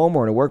chaotic home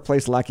or in a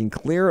workplace lacking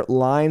clear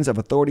lines of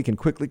authority can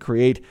quickly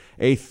create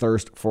a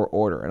thirst for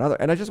order.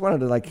 And I just wanted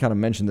to kind of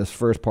mention this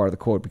first part of the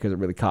quote because it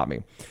really caught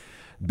me.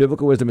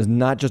 Biblical wisdom is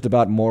not just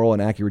about moral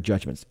and accurate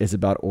judgments. It's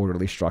about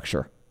orderly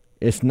structure.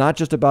 It's not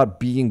just about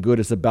being good.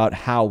 It's about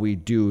how we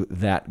do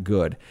that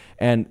good.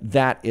 And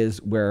that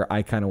is where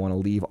I kind of want to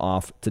leave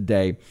off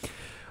today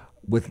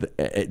with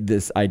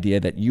this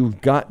idea that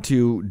you've got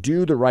to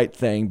do the right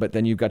thing, but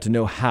then you've got to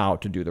know how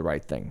to do the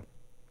right thing.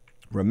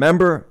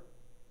 Remember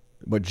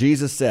what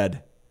Jesus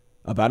said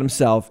about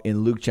himself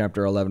in Luke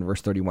chapter 11,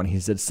 verse 31. He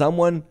said,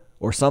 someone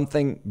or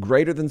something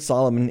greater than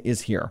Solomon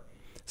is here.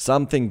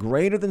 Something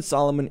greater than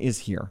Solomon is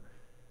here.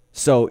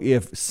 So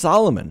if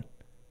Solomon,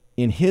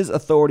 in his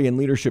authority and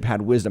leadership,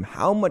 had wisdom,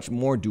 how much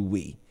more do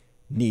we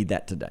need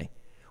that today?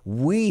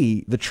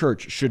 We, the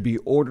church, should be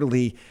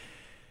orderly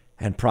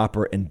and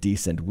proper and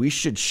decent. We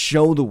should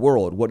show the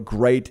world what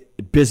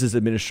great business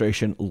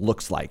administration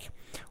looks like.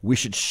 We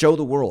should show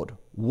the world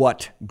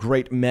what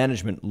great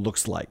management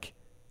looks like.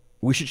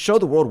 We should show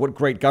the world what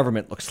great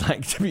government looks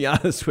like, to be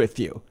honest with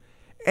you.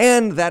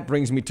 And that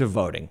brings me to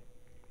voting.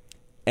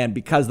 And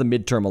because the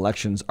midterm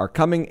elections are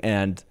coming,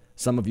 and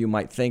some of you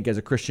might think as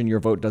a Christian your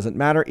vote doesn't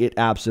matter, it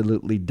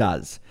absolutely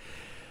does.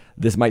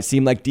 This might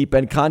seem like deep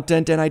end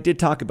content, and I did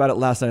talk about it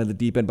last night at the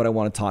deep end, but I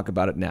want to talk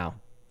about it now.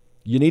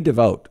 You need to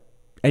vote.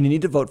 And you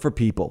need to vote for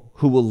people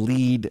who will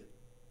lead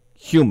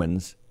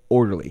humans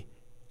orderly.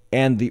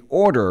 And the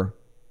order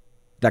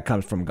that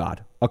comes from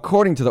God,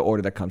 according to the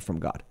order that comes from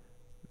God.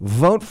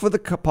 Vote for the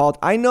politics.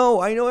 I know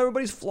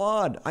everybody's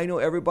flawed. I know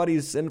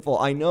everybody's sinful.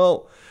 I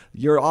know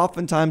you're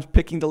oftentimes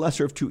picking the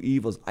lesser of two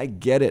evils. I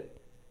get it.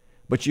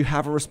 But you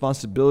have a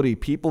responsibility.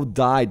 People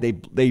died.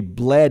 They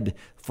bled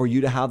for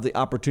you to have the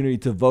opportunity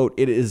to vote.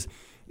 It is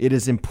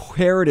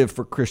imperative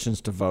for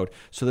Christians to vote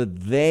so that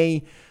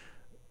they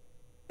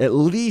at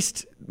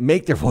least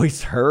make their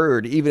voice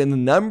heard, even in the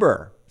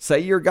number. Say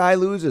your guy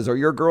loses or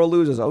your girl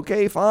loses.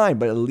 Okay, fine.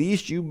 But at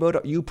least you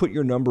put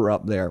your number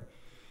up there.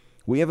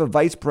 We have a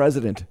vice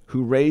president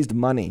who raised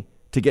money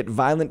to get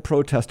violent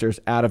protesters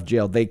out of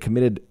jail. They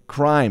committed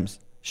crimes.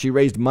 She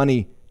raised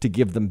money to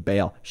give them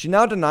bail. She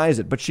now denies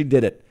it, but she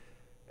did it.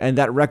 And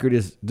that record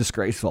is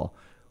disgraceful.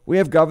 We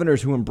have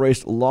governors who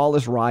embraced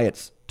lawless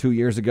riots 2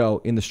 years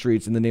ago in the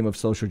streets in the name of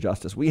social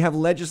justice. We have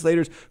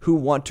legislators who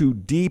want to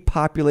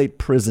depopulate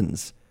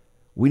prisons.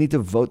 We need to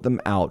vote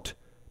them out.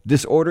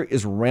 Disorder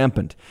is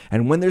rampant.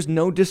 And when there's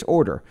no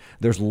disorder,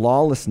 there's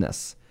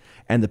lawlessness.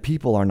 And the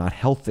people are not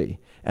healthy.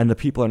 And the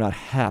people are not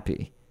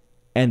happy.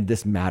 And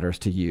this matters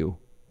to you.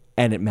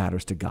 And it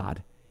matters to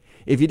God.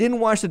 If you didn't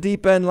watch The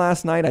Deep End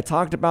last night, I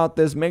talked about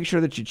this. Make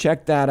sure that you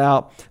check that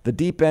out. The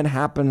Deep End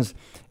happens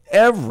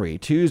every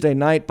Tuesday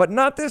night, but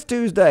not this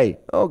Tuesday.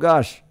 Oh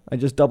gosh, I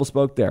just double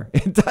spoke there.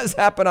 It does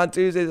happen on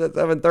Tuesdays at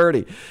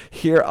 7:30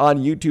 here on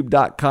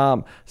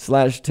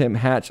youtube.com/Tim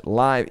Hatch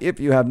Live. If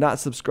you have not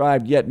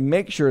subscribed yet,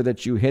 make sure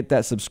that you hit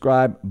that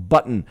subscribe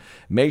button.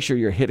 Make sure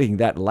you're hitting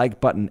that like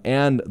button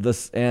and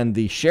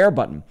the share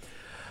button.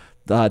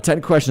 The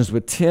 10 Questions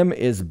with Tim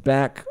is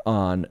back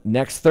on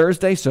next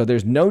Thursday, so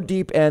there's no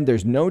deep end,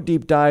 there's no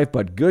deep dive,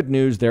 but good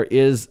news, there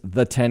is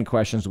the 10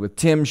 Questions with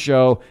Tim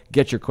show.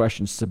 Get your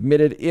questions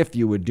submitted. If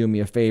you would do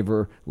me a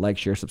favor, like,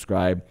 share,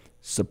 subscribe,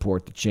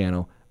 support the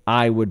channel.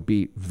 I would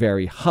be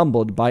very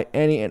humbled by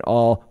any and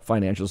all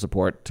financial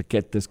support to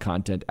get this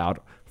content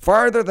out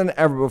farther than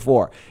ever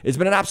before. It's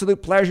been an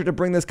absolute pleasure to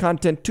bring this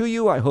content to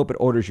you. I hope it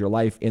orders your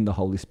life in the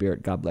Holy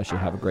Spirit. God bless you.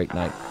 Have a great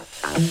night.